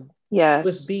Swizz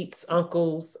Beatz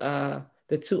uncles,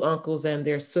 the two uncles and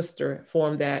their sister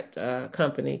formed that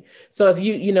company. So if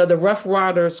the Rough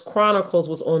Riders Chronicles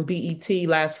was on BET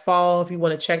last fall. If you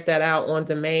want to check that out on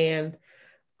demand,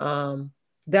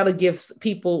 that'll give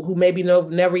people who maybe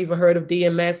never even heard of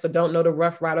DMX or don't know the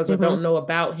Rough Riders or don't know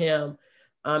about him,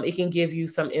 it can give you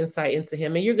some insight into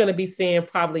him. And you're going to be seeing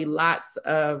probably lots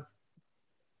of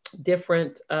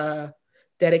different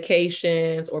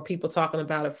dedications or people talking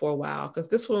about it for a while, because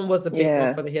this one was a big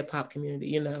one for the hip hop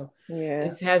community.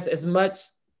 It has as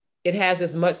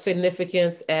much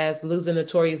significance as losing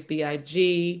Notorious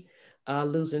B.I.G.,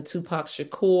 losing Tupac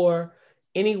Shakur,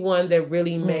 anyone that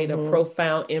really made a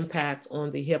profound impact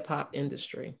on the hip hop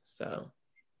industry. So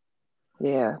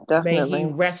yeah, definitely. May he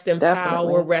rest in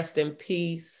power, rest in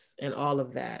peace, and all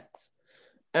of that.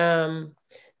 And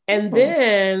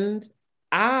then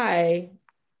I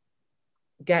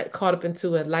got caught up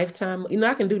into a Lifetime.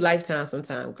 I can do Lifetime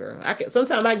sometime, girl.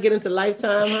 Sometimes I get into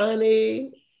Lifetime,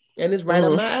 honey, and it's right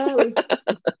up my alley.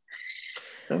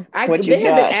 They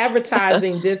have been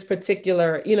advertising this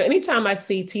particular, anytime I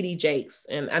see TD Jakes,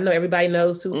 and I know everybody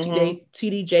knows who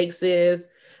TD Jakes is,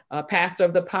 pastor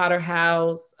of the Potter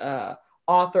House,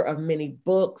 author of many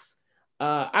books.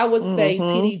 I would say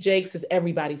TD Jakes is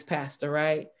everybody's pastor,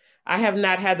 right? I have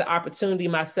not had the opportunity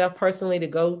myself personally to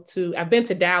go to, I've been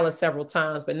to Dallas several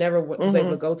times, but never was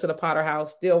able to go to the Potter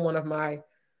House. Still one of my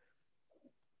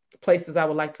places I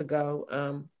would like to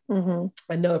go.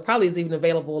 I know it probably is even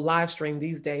available live stream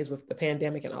these days with the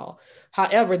pandemic and all.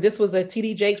 However, this was a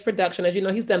TD Jakes production. As you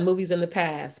know, he's done movies in the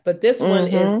past, but this one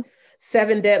is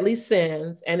 7 Deadly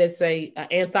Sins, and it's a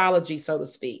anthology, so to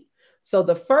speak. So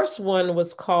the first one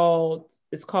was called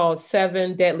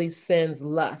 7 Deadly Sins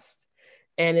Lust,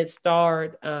 and it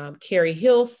starred Carrie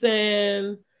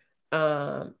Hilson,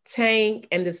 Tank,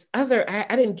 and this other,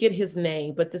 I didn't get his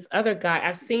name, but this other guy,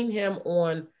 I've seen him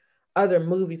on other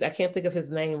movies. I can't think of his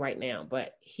name right now,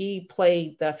 but he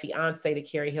played the fiance to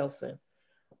Carrie Hilson.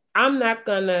 I'm not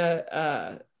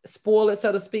gonna spoil it,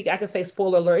 so to speak. I can say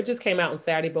spoiler alert. It just came out on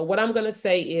Saturday, but what I'm gonna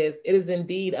say is it is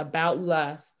indeed about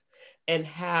lust and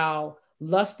how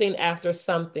lusting after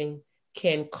something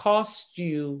can cost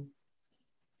you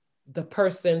the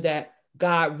person that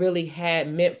God really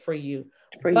had meant for you.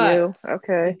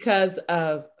 Because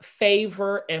of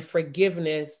favor and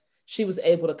forgiveness, she was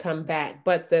able to come back.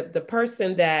 But the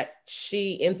person that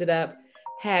she ended up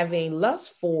having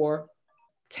lust for,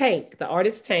 Tank, the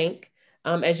artist Tank,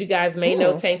 as you guys may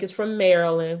know, Tank is from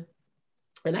Maryland.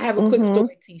 And I have a quick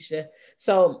story, Tisha.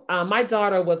 So my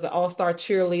daughter was an all-star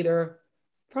cheerleader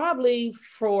probably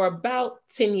for about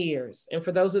 10 years. And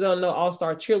for those who don't know,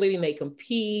 all-star cheerleading, they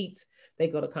compete, they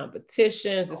go to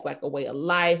competitions. It's like a way of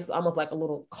life. It's almost like a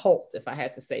little cult, if I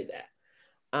had to say that.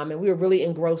 And we were really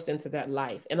engrossed into that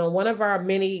life. And on one of our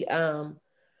many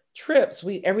trips,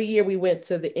 every year we went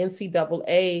to the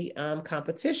NCAA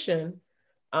competition.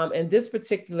 And this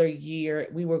particular year,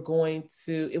 we were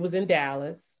it was in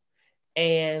Dallas.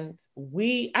 And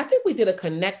I think we did a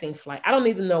connecting flight. I don't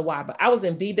even know why, but I was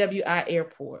in BWI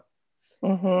Airport.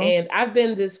 Mm-hmm. And I've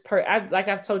been like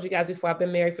I've told you guys before, I've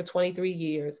been married for 23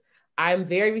 years. I'm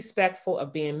very respectful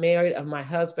of being married, of my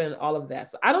husband, and all of that.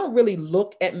 So I don't really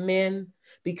look at men,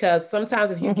 because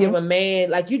sometimes if you give Mm-hmm. a man,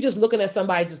 like you just looking at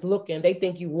somebody just looking, they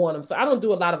think you want them. So I don't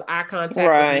do a lot of eye contact with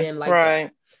Right. men like that.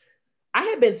 Right.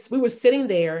 We were sitting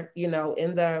there, in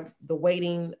the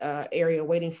waiting area,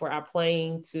 waiting for our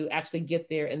plane to actually get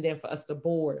there and then for us to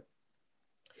board.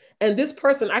 And this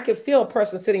person, I could feel a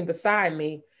person sitting beside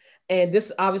me. And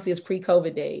this obviously is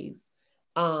pre-COVID days.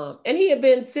 And he had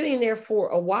been sitting there for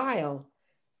a while.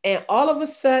 And all of a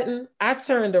sudden, I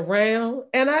turned around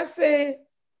and I said,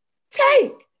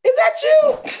 Tank, is that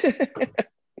you?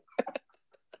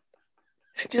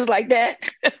 Just like that.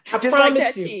 I Just like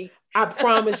promise that, you. T. I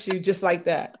promise you, just like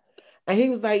that. And he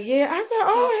was like, yeah. I said,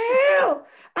 oh, hell.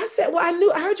 I said, well,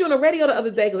 I heard you on the radio the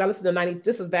other day, because I listened to 90.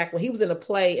 This is back when he was in a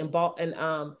play in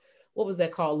what was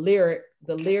that called? The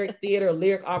Lyric Theater,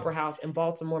 Lyric Opera House in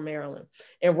Baltimore, Maryland.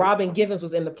 And Robin Givens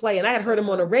was in the play. And I had heard him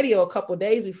on the radio a couple of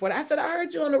days before that. I said, I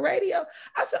heard you on the radio.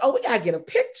 I said, oh, we got to get a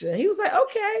picture. And he was like,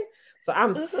 okay. So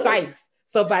I'm psyched.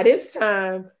 So by this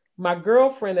time, my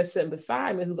girlfriend that's sitting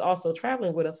beside me, who's also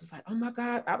traveling with us, was like, oh my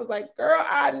God. I was like, girl,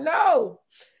 I know.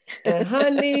 And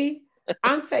honey,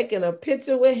 I'm taking a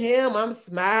picture with him. I'm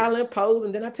smiling,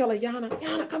 posing. Then I tell her,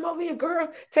 Yana, come over here, girl.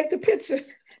 Take the picture.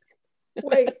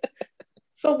 Wait.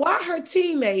 So why her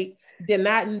teammates did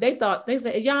not, and they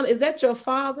said, Yana, is that your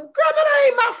father? Girl, no, that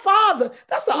ain't my father.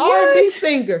 That's an R&B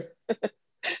singer.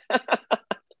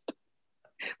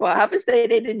 Well, I have to say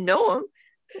they didn't know him.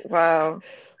 Wow.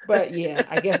 But yeah,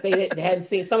 I guess they hadn't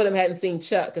seen, some of them hadn't seen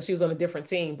Chuck because she was on a different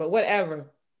team, but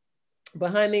whatever.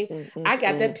 But honey, I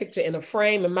got that picture in a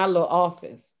frame in my little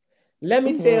office. Let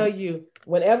me tell you,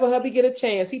 whenever hubby get a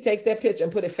chance, he takes that picture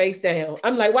and put it face down.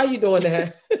 I'm like, why are you doing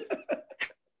that?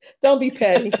 Don't be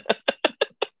petty.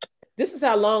 This is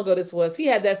how long ago this was. He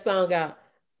had that song out,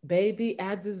 Baby,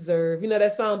 I Deserve. You know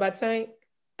that song by Tank?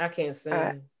 I can't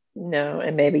sing. No,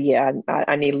 and maybe, I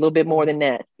need a little bit more than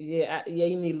that. Yeah,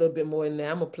 you need a little bit more than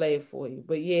that. I'm gonna play it for you.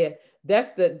 But yeah,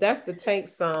 that's the Tank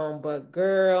song. But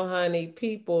girl, honey,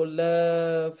 people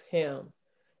love him.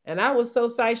 And I was so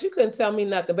psyched, you couldn't tell me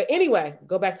nothing. But anyway,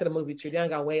 go back to the movie tree. I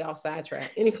got way off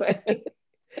sidetrack. Anyway,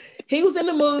 he was in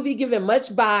the movie giving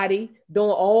much body,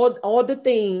 doing all the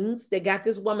things that got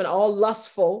this woman all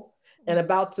lustful and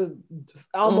about to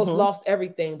almost lost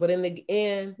everything. But in the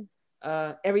end,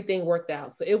 everything worked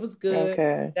out. So it was good.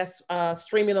 Okay. That's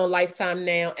streaming on Lifetime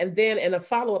now. And then in a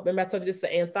follow-up, remember I told you this is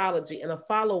an anthology, and a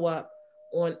follow-up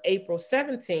on April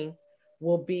 17th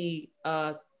will be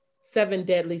Seven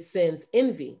Deadly Sins,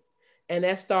 Envy. And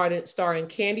that starring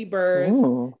Kandi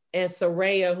Burruss and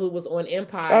Soraya, who was on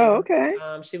Empire. Oh, okay.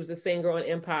 She was a singer on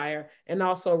Empire, and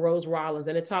also Rose Rollins.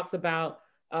 And it talks about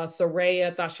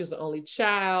Soraya thought she was the only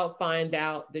child, find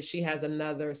out that she has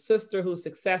another sister who's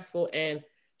successful, and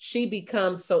she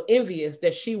becomes so envious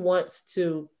that she wants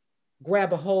to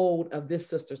grab a hold of this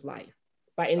sister's life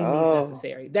by any means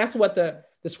necessary. That's what the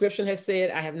description has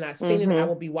said. I have not seen it. I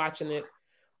will be watching it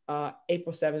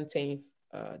April 17th,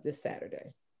 this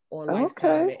Saturday on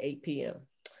Lifetime at 8 p.m.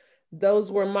 Those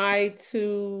were my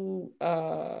two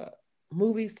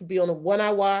movies to be on one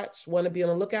I watched, one to be on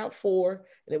the lookout for,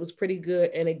 and it was pretty good.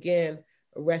 And again,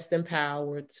 rest in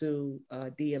power to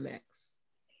DMX.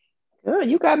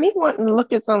 Good. You got me wanting to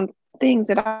look at some things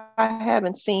that I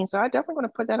haven't seen. So I definitely want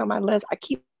to put that on my list. I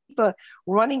keep a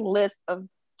running list of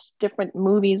different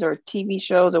movies or TV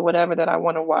shows or whatever that I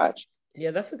want to watch. Yeah,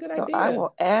 that's a good so idea. I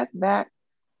will add that.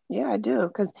 Yeah, I do.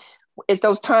 Because it's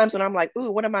those times when I'm like,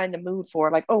 ooh, what am I in the mood for?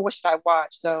 Like, oh, what should I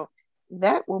watch? So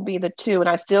that will be the two. And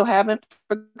I still haven't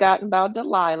forgotten about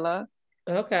Delilah.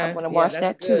 Okay. I'm going to watch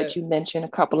that too, that you mentioned a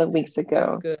couple of weeks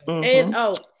ago. That's good. And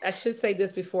I should say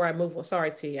this before I move on. Sorry,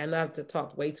 T. I know I have to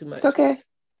talk way too much. It's okay.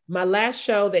 My last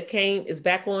show that is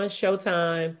back on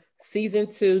Showtime. Season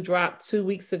 2 dropped 2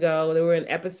 weeks ago. They were in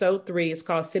episode 3. It's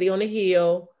called City on the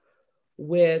Hill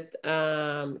with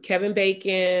Kevin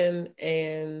Bacon.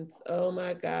 And oh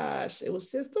my gosh, it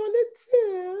was just on the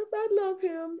tip. I love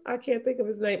him. I can't think of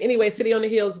his name. Anyway, City on the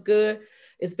Hill is good.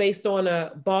 It's based on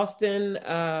a Boston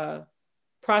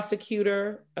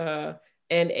prosecutor and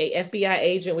a FBI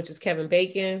agent, which is Kevin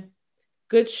Bacon.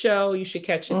 Good show. You should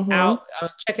catch it out.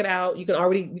 Check it out. You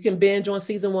can binge on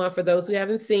season 1 for those who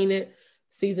haven't seen it.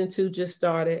 Season 2 just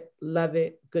started. Love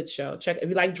it. Good show. Check it. If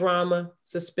you like drama,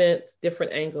 suspense,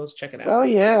 different angles, check it out. Oh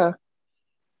yeah.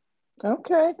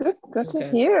 Okay. Good to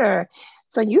hear.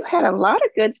 So you had a lot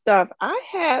of good stuff. I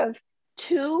have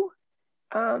 2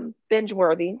 binge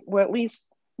worthy.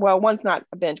 Well, one's not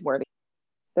a binge worthy.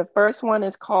 The first one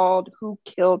is called Who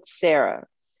Killed Sarah?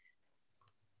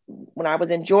 when I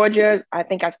was in Georgia, I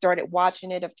think I started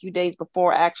watching it a few days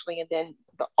before actually, and then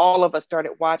all of us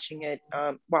started watching it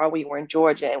while we were in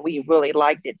Georgia, and we really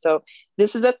liked it. So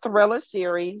this is a thriller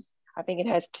series. I think it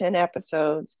has 10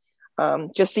 episodes.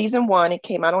 Just season one. It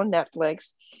came out on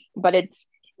Netflix, but it's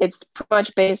pretty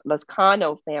much based on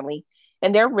Lascano family,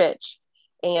 and they're rich,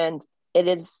 and it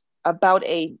is about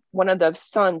one of the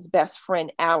son's best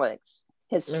friend, Alex.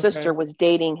 His sister was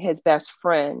dating his best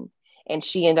friend, and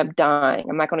she ended up dying.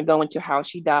 I'm not going to go into how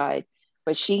she died,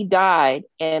 but she died,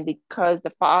 and because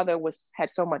the father had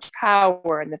so much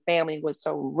power and the family was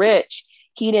so rich,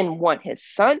 he didn't want his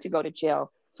son to go to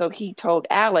jail. So he told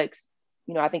Alex,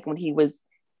 I think when he was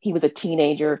a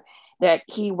teenager, that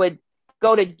he would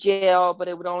go to jail, but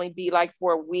it would only be like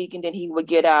for a week and then he would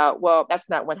get out. Well, that's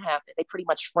not what happened. They pretty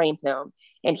much framed him,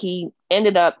 and he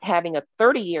ended up having a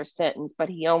 30-year sentence, but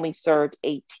he only served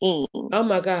 18. Oh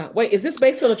my God. Wait, is this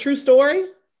based on a true story?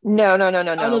 No. Oh,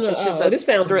 no. It's just this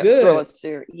sounds good. Thriller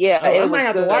series. Yeah, it I might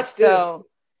have to watch this.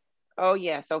 So,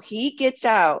 yeah. So he gets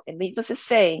out, and needless to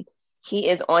say, he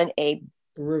is on a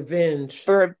revenge.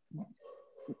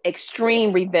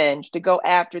 Extreme revenge to go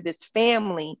after this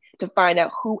family to find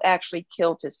out who actually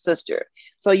killed his sister.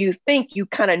 So you think you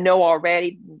kind of know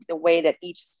already the way that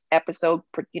each episode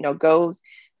goes,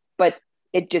 but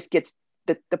it just gets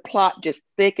the plot just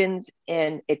thickens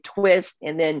and it twists,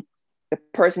 and then the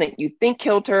person that you think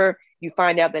killed her, you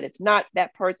find out that it's not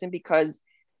that person because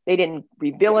they didn't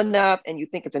reveal enough, and you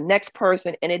think it's the next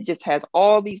person, and it just has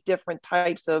all these different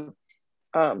types of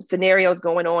scenarios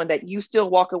going on that you still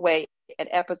walk away at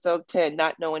episode 10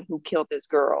 not knowing who killed this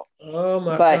girl. Oh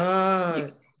my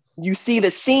God. You see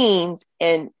the scenes,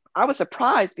 and I was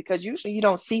surprised because usually you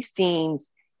don't see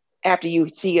scenes after you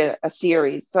see a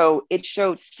series. So it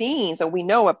showed scenes, so we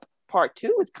know a part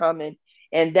 2 is coming,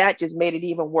 and that just made it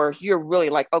even worse. You're really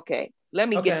like, okay, let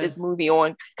me get this movie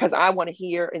on because I want to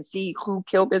hear and see who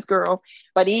killed this girl.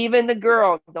 But even the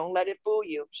girl, don't let it fool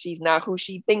you. She's not who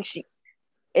she thinks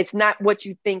it's not what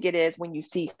you think it is when you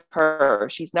see her.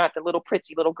 She's not the little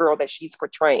pretty little girl that she's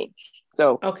portraying.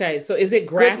 So so is it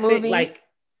graphic? Like,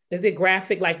 is it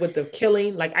graphic like with the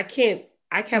killing? Like I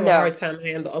have a hard time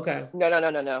handling. Okay.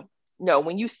 No.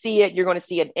 When you see it, you're going to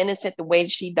see it innocent. The way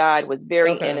she died was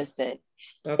very innocent.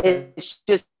 Okay. It's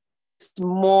just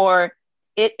more.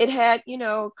 It had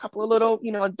a couple of little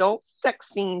adult sex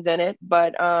scenes in it,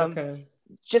 but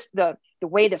just the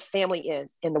way the family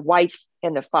is, and the wife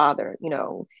and the father,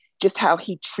 just how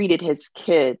he treated his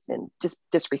kids, and just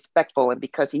disrespectful, and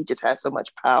because he just has so much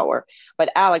power.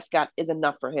 But Alex is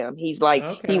enough for him. He's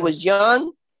like, he was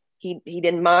young. He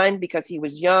didn't mind because he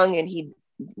was young, and he,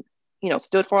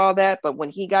 stood for all that. But when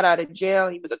he got out of jail,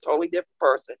 he was a totally different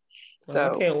person.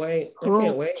 So I can't wait.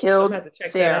 Who killed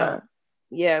Sarah?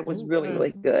 Yeah, it was really,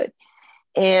 really good.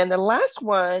 And the last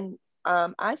one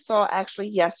I saw actually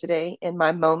yesterday in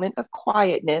my moment of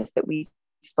quietness that we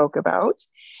spoke about.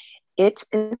 It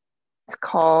is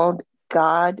called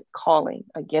God Calling.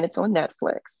 Again, it's on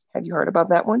Netflix. Have you heard about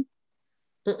that one?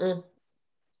 Mm-mm.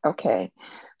 Okay.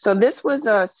 So this was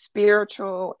a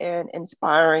spiritual and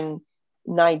inspiring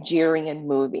Nigerian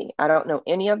movie. I don't know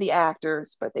any of the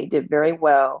actors, but they did very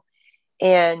well.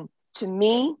 And to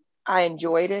me, I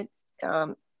enjoyed it.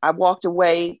 I walked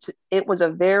away. It was a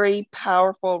very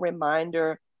powerful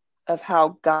reminder of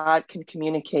how God can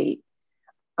communicate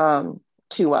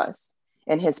to us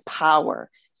and his power.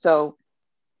 So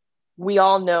we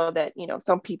all know that,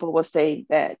 some people will say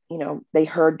that, they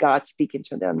heard God speaking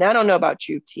to them. Now, I don't know about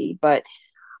you, T, but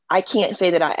I can't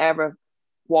say that I ever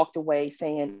walked away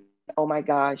saying, oh my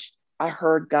gosh, I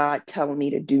heard God telling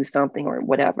me to do something or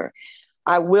whatever.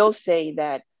 I will say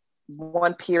that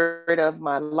one period of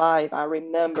my life, I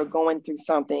remember going through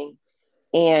something,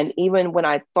 and even when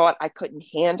I thought I couldn't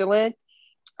handle it,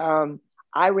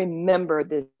 I remember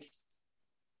this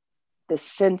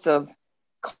sense of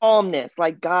calmness,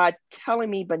 like God telling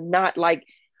me, but not like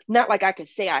I could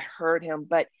say I heard him,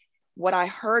 but what I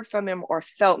heard from him or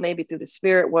felt maybe through the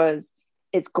spirit was,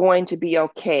 it's going to be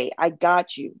okay. I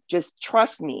got you. Just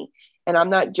trust me. And I'm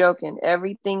not joking.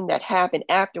 Everything that happened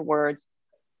afterwards,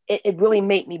 it really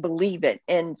made me believe it.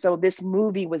 And so this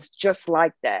movie was just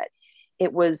like that.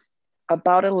 It was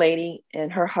about a lady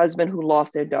and her husband who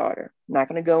lost their daughter. I'm not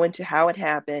going to go into how it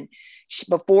happened.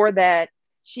 Before that,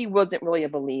 she wasn't really a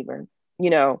believer.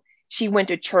 She went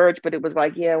to church, but it was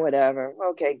like, yeah, whatever.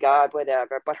 Okay, God,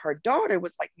 whatever. But her daughter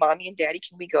was like, Mommy and Daddy,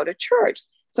 can we go to church?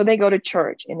 So they go to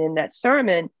church. And in that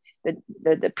sermon,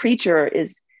 the preacher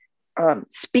is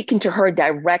speaking to her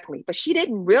directly, but she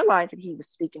didn't realize that he was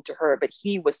speaking to her, but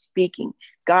he was speaking.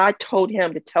 God told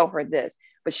him to tell her this.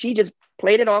 but she just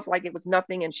played it off like it was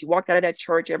nothing. And she walked out of that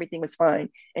church, everything was fine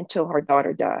until her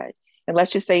daughter died. And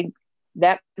let's just say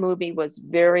that movie was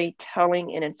very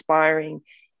telling and inspiring.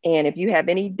 And if you have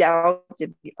any doubts,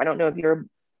 I don't know if you're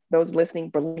those listening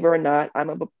believer or not, I'm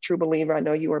a true believer. I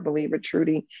know you are a believer,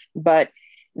 Trudy, but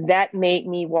that made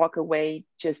me walk away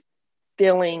just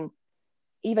feeling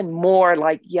even more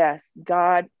like, yes,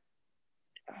 God,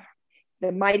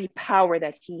 the mighty power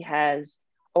that he has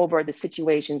over the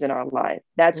situations in our life.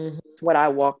 That's what I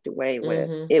walked away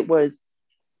with. It was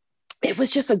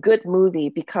just a good movie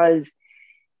because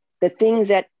the things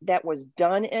that was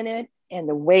done in it and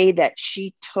the way that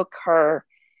she took her,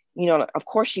 you know, of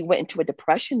course she went into a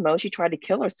depression mode. She tried to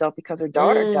kill herself because her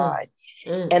daughter died.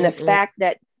 And the fact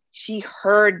that she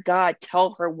heard God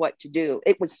tell her what to do,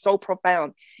 it was so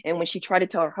profound. And when she tried to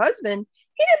tell her husband,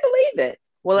 he didn't believe it.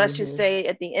 Well, let's just say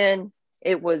at the end,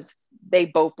 they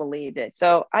both believed it.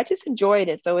 So I just enjoyed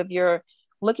it. So if you're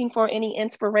looking for any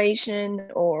inspiration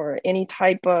or any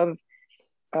type of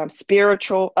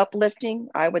spiritual uplifting,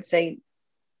 I would say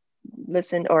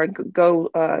listen or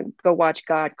go watch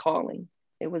God Calling.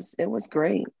 It was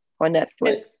great on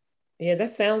Netflix. Yeah, that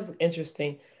sounds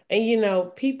interesting. And you know,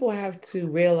 people have to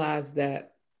realize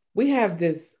that we have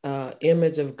this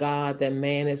image of God that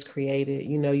man has created.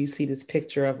 You know, you see this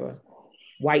picture of a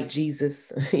white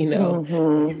Jesus, you know,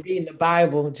 you read in the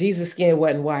Bible, Jesus' skin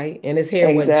wasn't white and his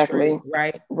hair wasn't straight,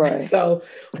 right? Right. So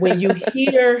when you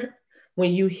hear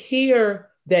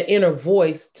that inner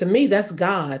voice, to me, that's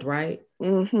God, right?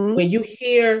 When you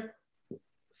hear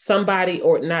somebody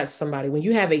or not somebody, when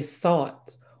you have a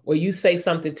thought or you say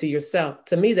something to yourself,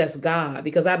 to me, that's God,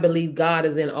 because I believe God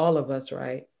is in all of us,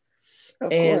 right?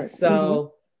 Of and course.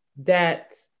 so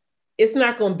that it's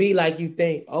not going to be like you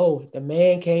think, oh, the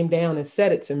man came down and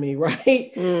said it to me, right?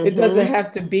 It doesn't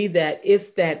have to be that.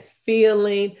 It's that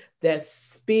feeling, that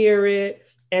spirit.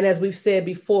 And as we've said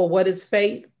before, what is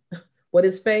faith? What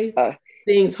is faith?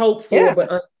 Things hoped for,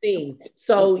 but unseen.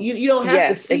 So you don't have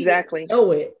to see exactly. it,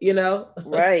 know it, you know?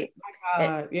 Right.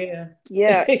 Yeah.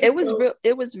 Yeah. It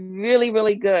was really,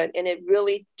 really good. And it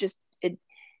really just,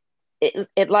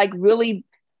 it like really,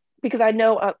 because I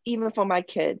know even for my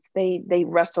kids, they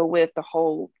wrestle with the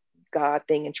whole God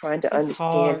thing and trying to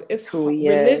understand who he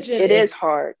religion is. It is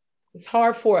hard. It's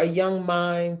hard for a young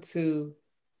mind to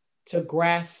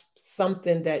grasp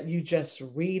something that you just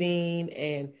reading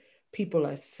and people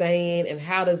are saying, and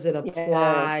how does it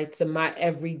apply to my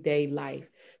everyday life?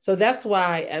 So that's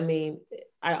why, I mean,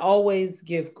 I always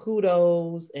give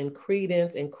kudos and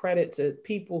credence and credit to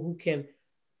people who can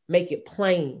make it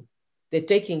plain, that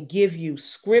they can give you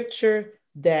scripture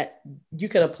that you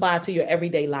can apply to your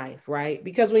everyday life, right?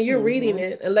 Because when you're reading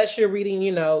it, unless you're reading,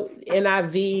 you know,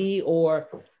 NIV or,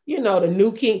 you know, the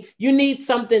New King, you need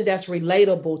something that's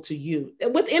relatable to you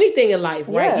with anything in life,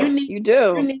 right? Yes, you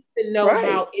need to know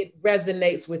how it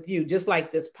resonates with you, just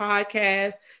like this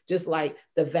podcast, just like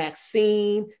the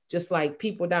vaccine, just like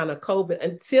people down with COVID.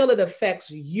 Until it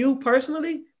affects you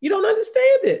personally, you don't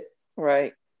understand it.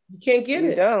 Right. You can't get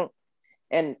it. You don't.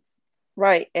 And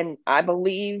right. And I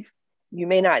believe you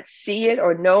may not see it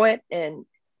or know it,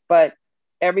 but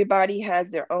everybody has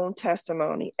their own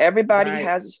testimony. Everybody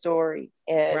has a story.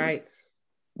 And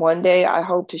one day I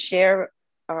hope to share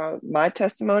my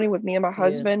testimony with me and my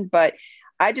husband. But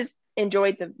I just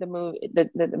enjoyed the movie.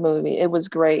 The movie. It was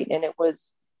great. And it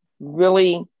was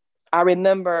really, I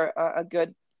remember a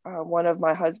good one of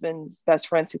my husband's best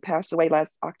friends who passed away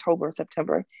last October,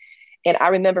 September. And I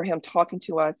remember him talking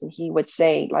to us, and he would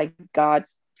say, like, God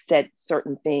said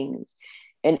certain things.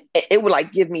 And it would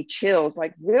like give me chills,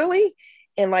 like, really?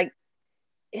 And like,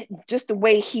 just the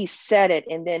way he said it.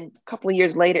 And then a couple of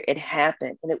years later, it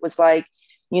happened. And it was like,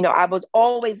 you know, I was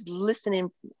always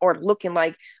listening or looking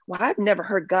like, well, I've never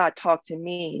heard God talk to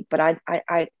me, but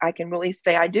I can really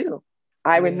say I do.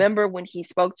 I remember when he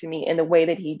spoke to me in the way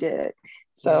that he did.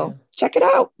 So check it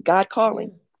out, God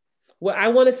Calling. Well, I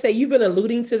want to say you've been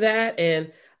alluding to that,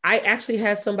 and I actually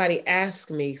had somebody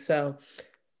ask me. So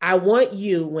I want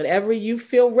you, whenever you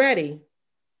feel ready,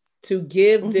 to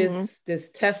give this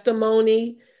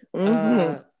testimony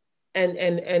and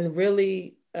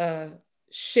really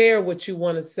share what you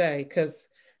want to say, because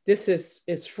this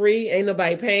is free. Ain't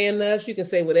nobody paying us. You can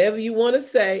say whatever you want to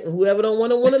say, and whoever don't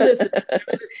want to listen.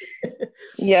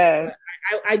 Yes.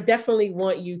 I definitely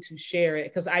want you to share it,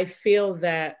 because I feel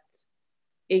that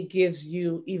it gives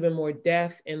you even more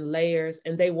depth and layers,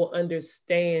 and they will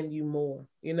understand you more,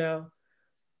 you know?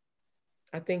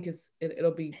 I think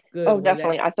it'll be good. Oh,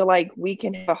 definitely. I feel like we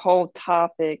can have a whole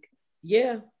topic.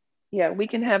 Yeah. Yeah, we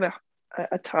can have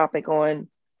a topic on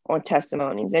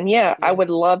testimonies. And I would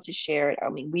love to share it. I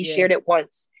mean, we shared it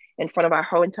once in front of our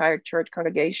whole entire church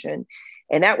congregation.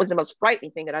 And that was the most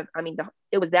frightening thing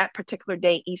it was that particular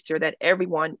day, Easter, that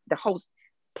the whole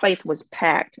place was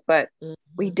packed, but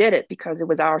we did it because it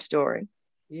was our story.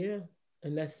 Yeah.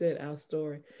 And that's it, our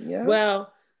story. Yeah.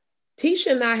 Well,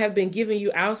 Tisha and I have been giving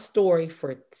you our story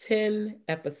for 10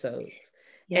 episodes.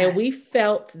 Yes. And we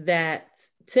felt that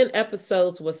 10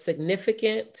 episodes was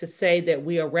significant to say that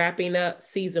we are wrapping up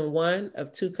season 1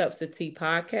 of 2 Cups of Tea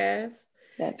podcast.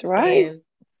 That's right. And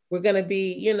we're going to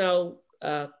be, we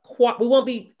won't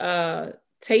be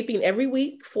taping every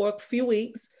week for a few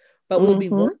weeks, but we'll be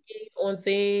working on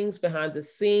things behind the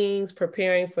scenes,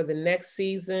 preparing for the next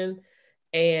season.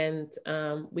 And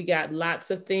we got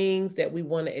lots of things that we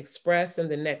want to express in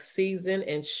the next season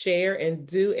and share and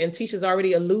do. And Tisha's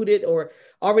already alluded or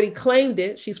already claimed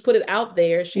it. She's put it out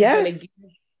there. She's going to give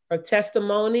her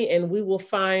testimony, and we will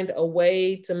find a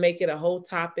way to make it a whole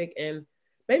topic. And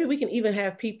maybe we can even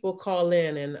have people call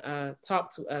in and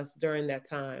talk to us during that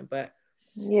time. But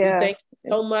we thank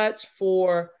you so much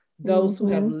for those who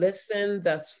have listened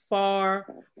thus far.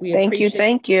 We appreciate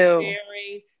thank you.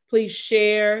 Sharing. Please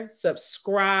share,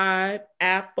 subscribe,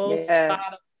 Apple,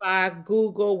 Spotify,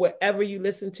 Google, wherever you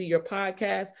listen to your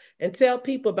podcast, and tell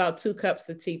people about 2 Cups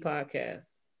of Tea podcast.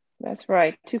 That's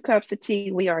right. 2 Cups of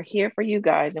Tea. We are here for you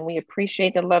guys, and we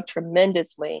appreciate the love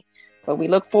tremendously. But we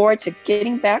look forward to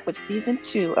getting back with season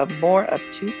 2 of more of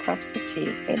 2 Cups of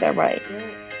Tea. Ain't that right?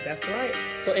 That's right.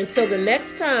 So until the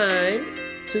next time,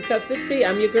 2 Cups of Tea,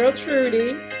 I'm your girl, Trudy.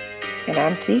 And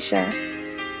I'm Tisha.